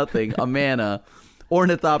one with nothing, a mana,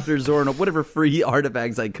 Ornithopter, Zorno, whatever free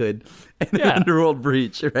artifacts I could, and Yeah. an Underworld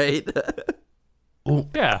Breach, right?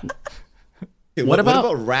 yeah. Okay, what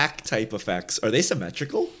about rack type effects? Are they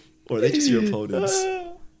symmetrical? Or are they just your opponents?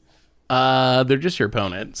 They're just your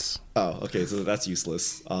opponents. Oh, okay, so that's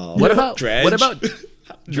useless. What about Dredge? What about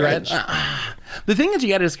Dredge? The thing is, you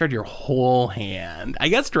got to discard your whole hand. I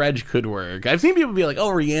guess Dredge could work. I've seen people be like, "Oh,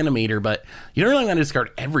 Reanimator," but you don't really want to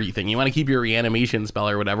discard everything. You want to keep your reanimation spell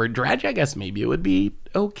or whatever. Dredge, I guess maybe it would be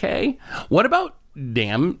okay. What about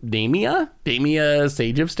Damia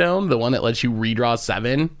Sage of Stone, the one that lets you redraw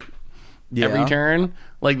 7 every turn?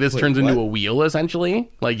 Like this turns into what? a wheel essentially.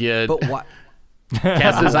 Like you But what?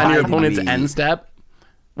 cast this on Why your did opponent's we- end step.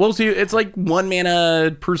 Well, see, it's like 1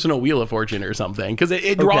 mana personal wheel of fortune or something because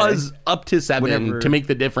it draws up to 7 Whatever. to make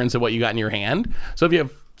the difference of what you got in your hand. So if you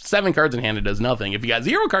have 7 cards in hand, it does nothing. If you got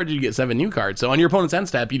 0 cards, you get 7 new cards. So on your opponent's end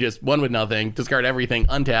step, you just 1 with nothing, discard everything,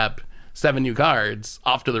 untap 7 new cards,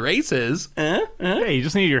 off to the races. Yeah, you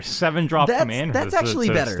just need your 7-drop commander. That's to actually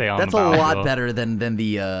stay better. on That's the a lot battlefield. better than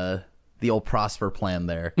the old Prosper plan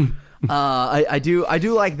there. I do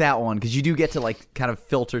like that one because you do get to like kind of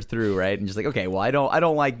filter through, right? And just like, okay, well, I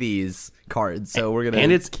don't like these cards, so we're gonna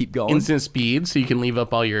And it's keep going. instant speed, so you can leave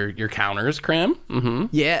up all your counters, Krim.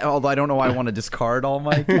 Yeah, although I don't know why I want to discard all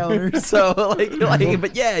my counters. So like,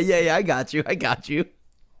 but yeah, I got you.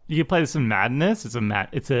 You can play this in Madness.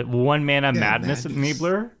 It's a 1 mana Madness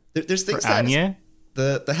enabler There's for things that Anya.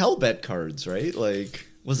 the Hellbent cards, right? Like,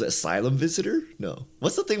 was it Asylum Visitor? No.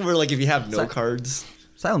 What's the thing where like if you have no cards?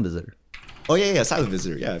 Silent Visitor. Oh yeah, Asylum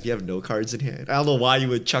Visitor. Yeah, if you have no cards in hand. I don't know why you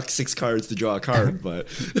would chuck 6 cards to draw a card, but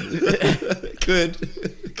could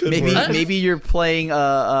Maybe you're playing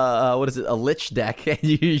what is it, a Lich deck, and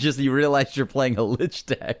you realize you're playing a Lich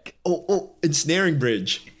deck. Oh, ensnaring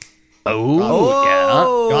bridge.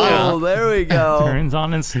 Oh, there we go. Turns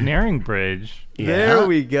on ensnaring bridge. There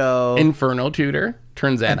we go. Infernal Tutor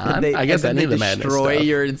turns that on. I guess any of the madness destroy stuff.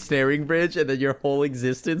 your ensnaring bridge, and then your whole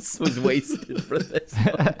existence was wasted for this.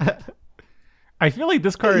 I feel like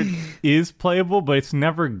this card is playable, but it's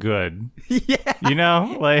never good. Yeah. You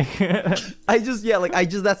know, like that's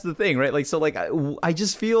the thing, right? Like, so, like, I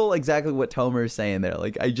just feel exactly what Tomer is saying there.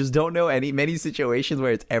 Like, I just don't know many situations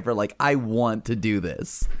where it's ever like, I want to do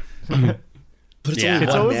this. But it's Yeah. only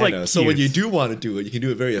It's one always, mana, like, so when you cute. do want to do it, you can do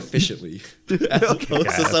it very efficiently, as opposed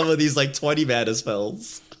to some of these like 20 mana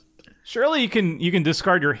spells. surely you can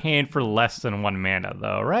discard your hand for less than 1 mana,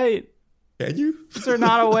 though, right? Can you? Is there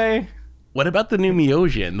not a way? What about the new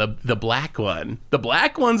Miojin, the black one? The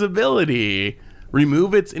black one's ability: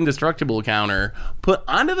 remove its indestructible counter, put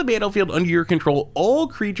onto the battlefield under your control all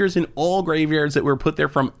creatures in all graveyards that were put there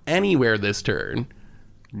from anywhere this turn.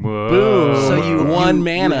 Whoa. Boom. So you- one you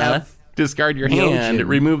mana, have discard your hand, Miojin.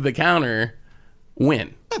 remove the counter,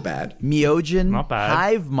 win. Not bad. Miojin, Not bad.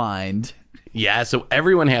 Hive Mind. Yeah, so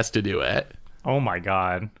everyone has to do it. Oh my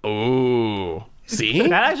god. Oh, see?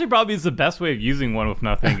 That actually probably is the best way of using one with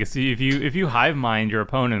nothing. You see, if you hive mind your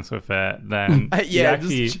opponents with it, then you Yeah,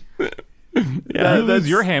 actually just- you lose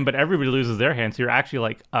your hand, but everybody loses their hand. So you're actually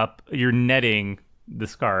like you're netting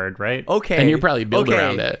this card, right? Okay. And you're probably built okay.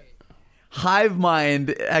 around it. Hive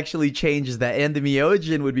Mind actually changes that, and the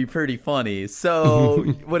Miojin would be pretty funny. So,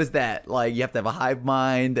 what is that? Like, you have to have a Hive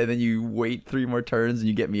Mind, and then you wait 3 more turns, and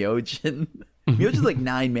you get Miojin. Miojin's like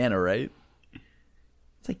 9 mana, right?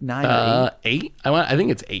 It's like 9 or 8. 8? I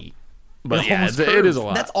think it's 8. But It's yeah, almost it curve. is a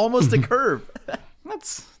lot. That's almost a curve.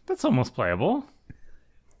 That's almost playable.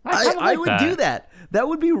 I would do that. That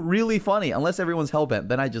would be really funny, unless everyone's hellbent.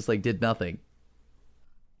 Then I just like did nothing.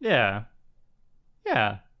 Yeah.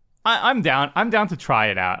 I'm down. I'm down to try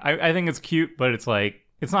it out. I think it's cute, but it's like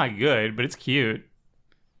it's not good, but it's cute.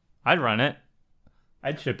 I'd run it.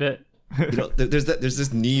 I'd ship it. You know, there's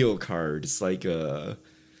this Neo card. It's like a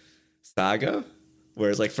Saga,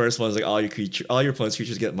 where it's like first one's like all your opponent's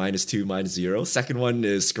creatures get -2, -0. Second one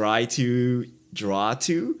is scry 2, draw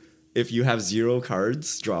 2. If you have 0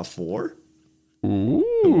 cards, draw 4. Ooh.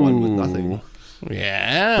 One with nothing.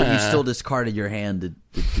 Yeah. But you still discarded your hand to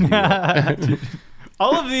do that.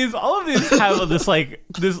 All of these have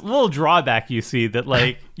this little drawback you see that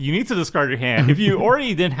like you need to discard your hand. If you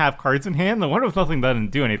already didn't have cards in hand, the One with Nothing doesn't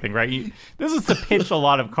do anything, right? This is to pitch a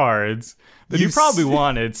lot of cards that you probably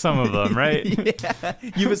wanted some of them, right? Yeah.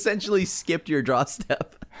 You've essentially skipped your draw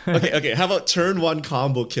step. Okay. How about turn 1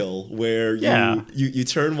 combo kill, where you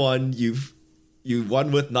turn 1, you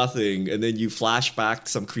won with nothing, and then you flash back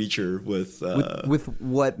some creature with With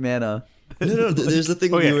what mana? No. There's the thing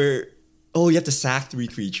where you have to sack 3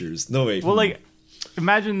 creatures. No wait. Well, like,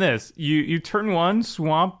 imagine this: you turn 1,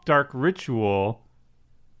 Swamp Dark Ritual.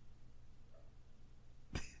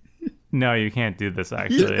 No, you can't do this.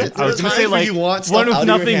 Actually, that's I was the going to say time when like you want stuff One with out of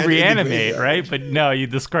your Nothing hand in the reanimate, graveyard. right? But no, you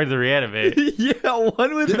discard the reanimate. Yeah,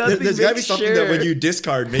 one with nothing. There's gotta be makes something sure. that when you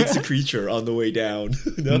discard makes a creature on the way down.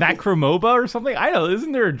 No? Necromoba or something? I don't know.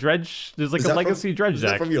 Isn't there a dredge? There's like Is a that legacy from, dredge is that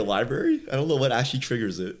deck. from your library? I don't know what actually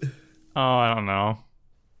triggers it. Oh, I don't know.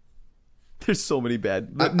 There's so many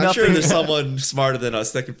bad. I'm sure there's someone smarter than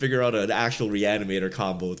us that can figure out an actual reanimator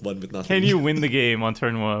combo with One with Nothing. Can you win the game on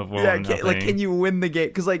turn 1 of One Yeah, with can, Nothing? can you win the game?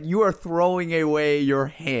 Because like you are throwing away your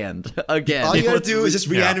hand again. All you gotta do is just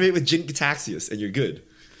Yeah. reanimate with Jin Gitaxias, and you're good.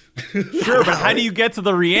 Sure, but how do you get to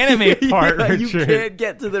the reanimate part, Yeah, you Richard? can't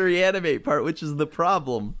get to the reanimate part, which is the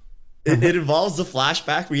problem. It involves the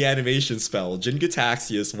flashback reanimation spell, Jin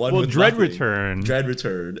Gitaxias, one Well, with Dread nothing, Return. Dread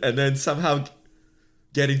Return, and then somehow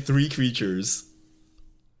getting 3 creatures.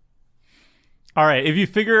 All right, if you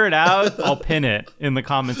figure it out, I'll pin it in the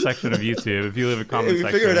comment section of YouTube. If you leave a comment If we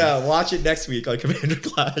section. figure it out, watch it next week on Commander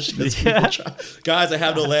Clash. As people Yeah. try- Guys, I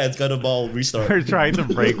have no lands, got a ball, restart. We're trying to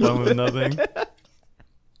break One with Nothing.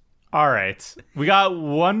 All right, we got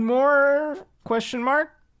one more question mark.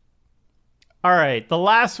 All right, the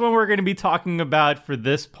last one we're going to be talking about for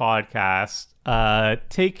this podcast.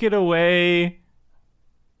 Take it away,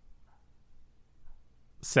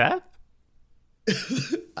 Seth.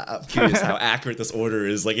 I'm curious how accurate this order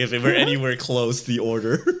is. Like, if it were anywhere close to the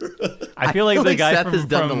order. I feel like the guy Seth from, has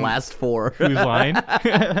done from the last 4. Whose Line.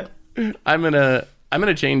 I'm gonna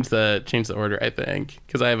change the order, I think,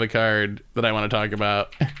 because I have a card that I want to talk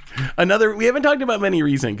about. We haven't talked about many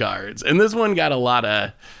recent cards, and this one got a lot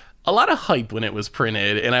of hype when it was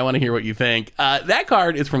printed, and I want to hear what you think. That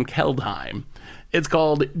card is from Keldheim. It's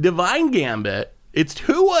called Divine Gambit. It's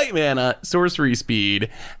 2 white mana, sorcery speed,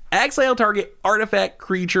 exile target artifact,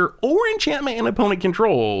 creature, or enchantment an opponent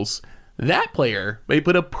controls. That player may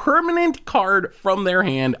put a permanent card from their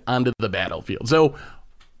hand onto the battlefield. So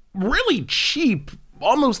really cheap,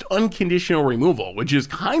 almost unconditional removal, which is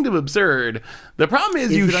kind of absurd. The problem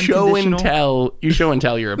is you show and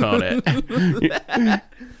tell your opponent.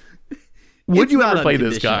 Would you ever play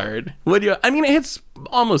this card? Would you? I mean, it hits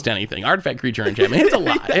almost anything. Artifact, creature, enchantment. It's a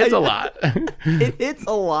lot. It's a lot. It hits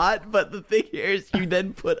a lot, but the thing here is you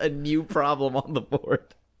then put a new problem on the board.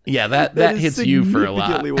 Yeah, that hits you for a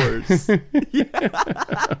lot. Worse.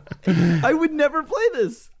 I would never play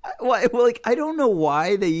this. Why? Well, like, I don't know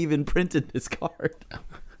why they even printed this card.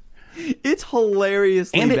 It's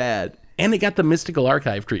hilariously bad. And they got the Mystical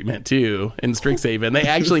Archive treatment too in Strixhaven. They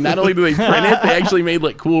actually, not only do they print it, they actually made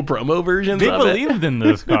like cool promo versions of it. They believed in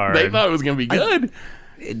this card. They thought it was going to be good.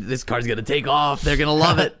 This card's going to take off. They're going to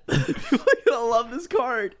love it. People are going to love this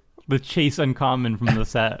card. The Chase Uncommon from the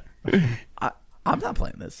set. I'm not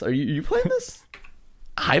playing this. Are you playing this?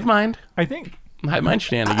 Hive Mind. I think. Hive Mind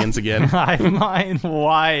shenanigans again. Hive Mind,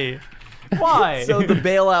 why? Why? So the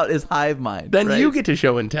bailout is Hive Mind. Then right? you get to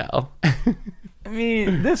show and tell. I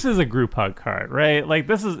mean, this is a group hug card, right? Like,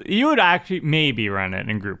 this is, you would actually maybe run it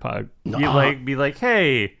in group hug. You'd be like,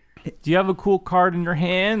 hey, do you have a cool card in your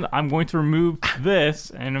hand? I'm going to remove this,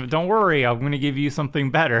 and don't worry, I'm going to give you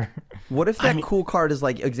something better. What if that cool card is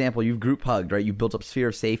like, example, you've group hugged, right? You built up Sphere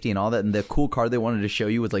of Safety and all that, and the cool card they wanted to show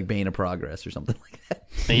you was like Bane of Progress or something like that.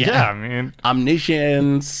 Yeah, I mean,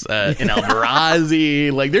 Omniscience, and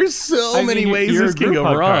Eldrazi. Like, there's so many ways this can go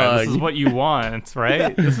wrong. This is what you want,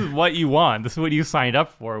 right? This is what you want. This is what you signed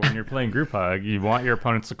up for when you're playing group hug. You want your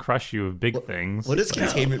opponents to crush you with big things. What does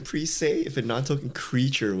Containment Priest say? If a non-token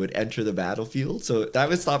creature would enter the battlefield, so that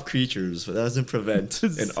would stop creatures, but that doesn't prevent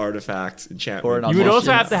an artifact, enchantment. You would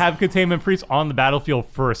also have to have Containment Priest on the battlefield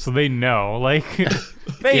first, so they know. Like,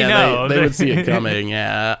 they know. They would see it coming,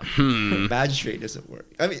 yeah. Magistrate doesn't work.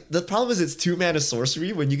 I mean, the problem is it's 2 mana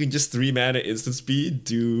sorcery when you can just 3 mana instant speed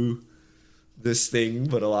do this thing,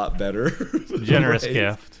 but a lot better. Generous right?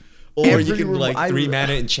 gift. Or you can like 3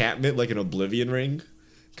 mana enchantment, like an Oblivion Ring.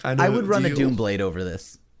 Kind of. I would run a Doomblade over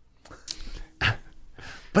this.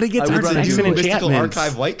 But it gets I would run a Mystical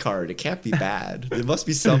Archive white card. It can't be bad. There must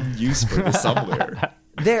be some use for this somewhere.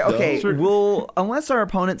 There, okay. We'll, unless our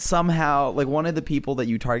opponent somehow, like one of the people that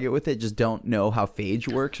you target with it, just don't know how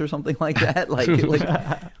Phage works or something like that. Like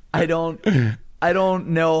I don't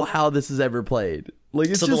know how this is ever played. Like,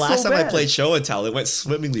 it's so just the last so time bad. I played Show and Tell, it went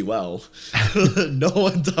swimmingly well. No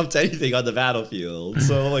one dumped anything on the battlefield.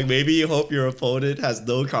 So like maybe you hope your opponent has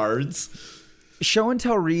no cards. Show and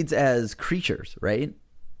Tell reads as creatures, right?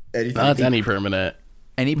 Anything. Not any permanent.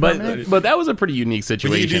 Any permanent? But that was a pretty unique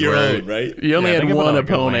situation. You do your where own, right? You only Yeah, had think one about a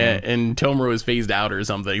good opponent, and Tomura was phased out or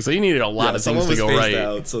something. So you needed a lot of things to go right.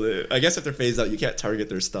 Out, so I guess if they're phased out, you can't target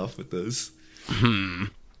their stuff with this. If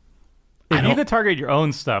you could target your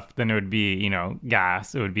own stuff, then it would be,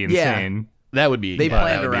 gas. It would be insane. That would be. They that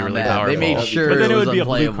planned would be around really that. powerful. They made sure But then it was would be a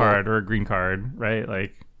blue unplayable. card or a green card, right?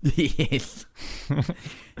 Like, Yes.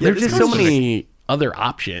 There's just so many other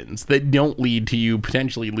options that don't lead to you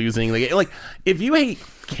potentially losing. Like if you hate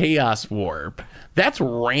Chaos Warp, that's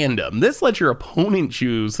random. This lets your opponent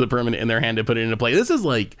choose the permanent in their hand to put it into play. This is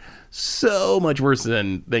like so much worse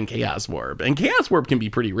than Chaos Warp. And Chaos Warp can be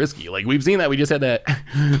pretty risky. Like, we've seen that. We just had that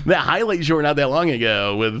highlight short not that long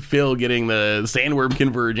ago with Phil getting the Sandworm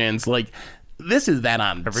convergence. Like, this is that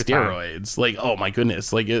on steroids. Like, oh my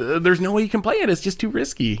goodness. Like, there's no way you can play it. It's just too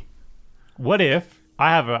risky. what if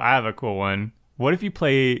I have a cool one? What if you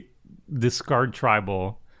play Discard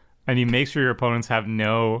Tribal and you make sure your opponents have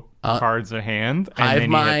no cards at hand? And Hive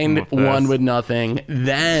then you hit them Mind, with one this? with nothing.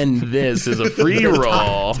 Then this is a free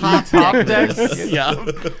roll. Top decks. Yeah.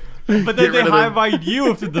 But then they hive mind you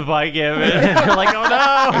with the Divine Gambit. And you're like, oh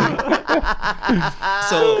no.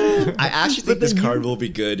 So I actually think this card will be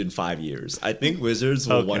good in 5 years. I think Wizards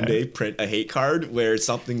will one day print a hate card where it's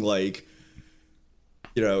something like,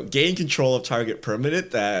 gain control of target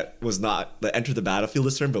permanent that entered the battlefield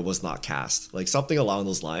this turn but was not cast. Like something along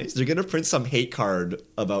those lines. They're gonna print some hate card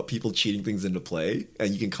about people cheating things into play,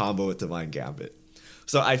 and you can combo with Divine Gambit.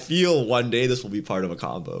 So I feel one day this will be part of a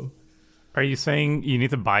combo. Are you saying you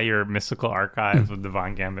need to buy your Mystical Archives with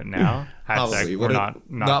Divine Gambit now? Probably. We're not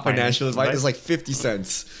financial advice. It's like 50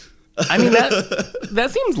 cents. I mean,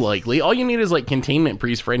 that seems likely. All you need is like Containment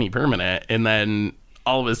Priest for any permanent, and then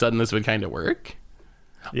all of a sudden this would kind of work.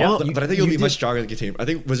 Yeah. But I think it'll be much stronger than Containment. I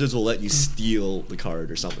think Wizards will let you steal the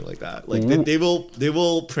card or something like that. Like they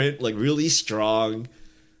will print like really strong,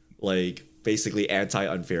 like basically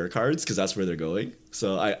anti-unfair cards because that's where they're going.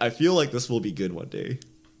 So I feel like this will be good one day.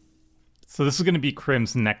 So this is going to be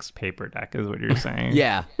Crim's next paper deck, is what you're saying?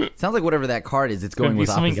 Yeah. Sounds like whatever that card is, it's going with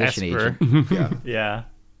opposition Esper. agent. Yeah. Yeah.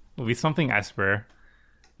 It'll be something Esper.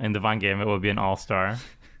 And Divine Gambit will be an all-star.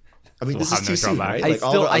 I mean, We'll this is have too no soon, drawback. right? Like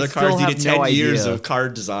all the other cards needed 10 years of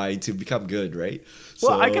card design to become good, right?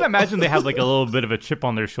 Well, I can imagine they have like a little bit of a chip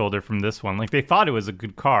on their shoulder from this one. Like they thought it was a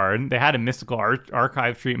good card. They had a mystical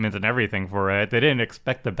archive treatment and everything for it. They didn't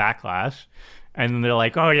expect the backlash. And then they're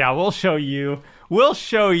like, oh yeah, we'll show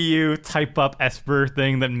you type up Esper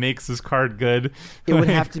thing that makes this card good. It would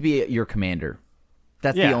have to be your commander.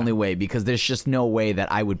 That's Yeah. the only way, because there's just no way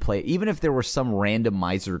that I would play. Even if there were some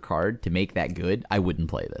randomizer card to make that good, I wouldn't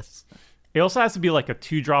play this. It also has to be like a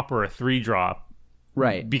 2-drop or a 3-drop.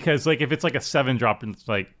 Right. Because like if it's like a 7-drop, it's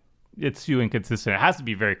like it's too inconsistent. It has to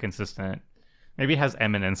be very consistent. Maybe it has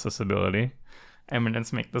Eminence this ability.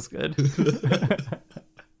 Eminence make this good.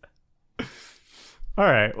 All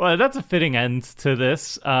right. Well, that's a fitting end to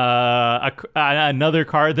this. Another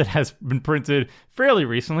card that has been printed fairly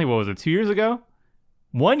recently. What was it? 2 years ago?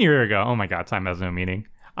 1 year ago. Oh my God, time has no meaning.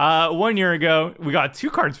 1 year ago, we got 2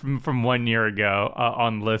 cards from 1 year ago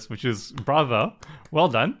on the list, which is bravo. Well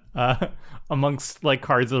done. Amongst like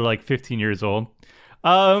cards that are like 15 years old.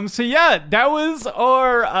 So yeah, that was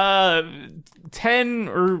our 10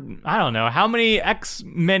 or I don't know how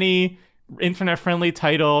many internet friendly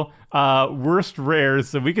title worst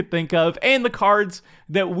rares that we could think of, and the cards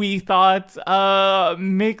that we thought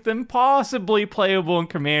make them possibly playable in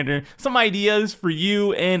Commander. Some ideas for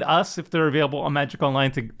you and us if they're available on Magic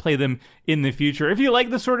Online to play them in the future. If you like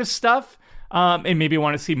this sort of stuff and maybe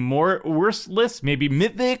want to see more worst lists, maybe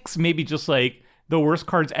mythics, maybe just like the worst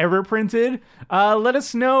cards ever printed, let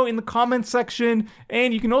us know in the comments section.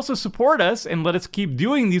 And you can also support us and let us keep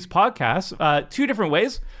doing these podcasts 2 different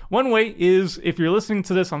ways. One way is if you're listening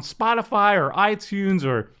to this on Spotify or iTunes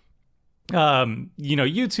or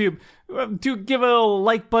YouTube, do give a little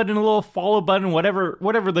like button, a little follow button, whatever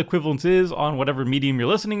the equivalent is on whatever medium you're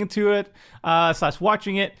listening to it /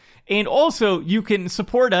 watching it. And also, you can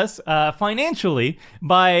support us financially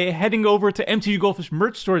by heading over to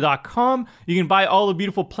mtggoldfishmerchstore.com. You can buy all the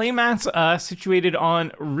beautiful playmats situated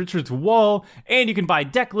on Richard's wall, and you can buy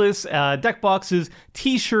deck lists, deck boxes,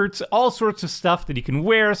 t-shirts, all sorts of stuff that you can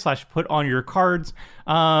wear / put on your cards,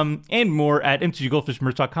 and more at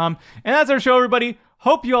mtggoldfishmerch.com. And that's our show, everybody.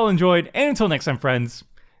 Hope you all enjoyed, and until next time, friends,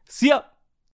 see ya!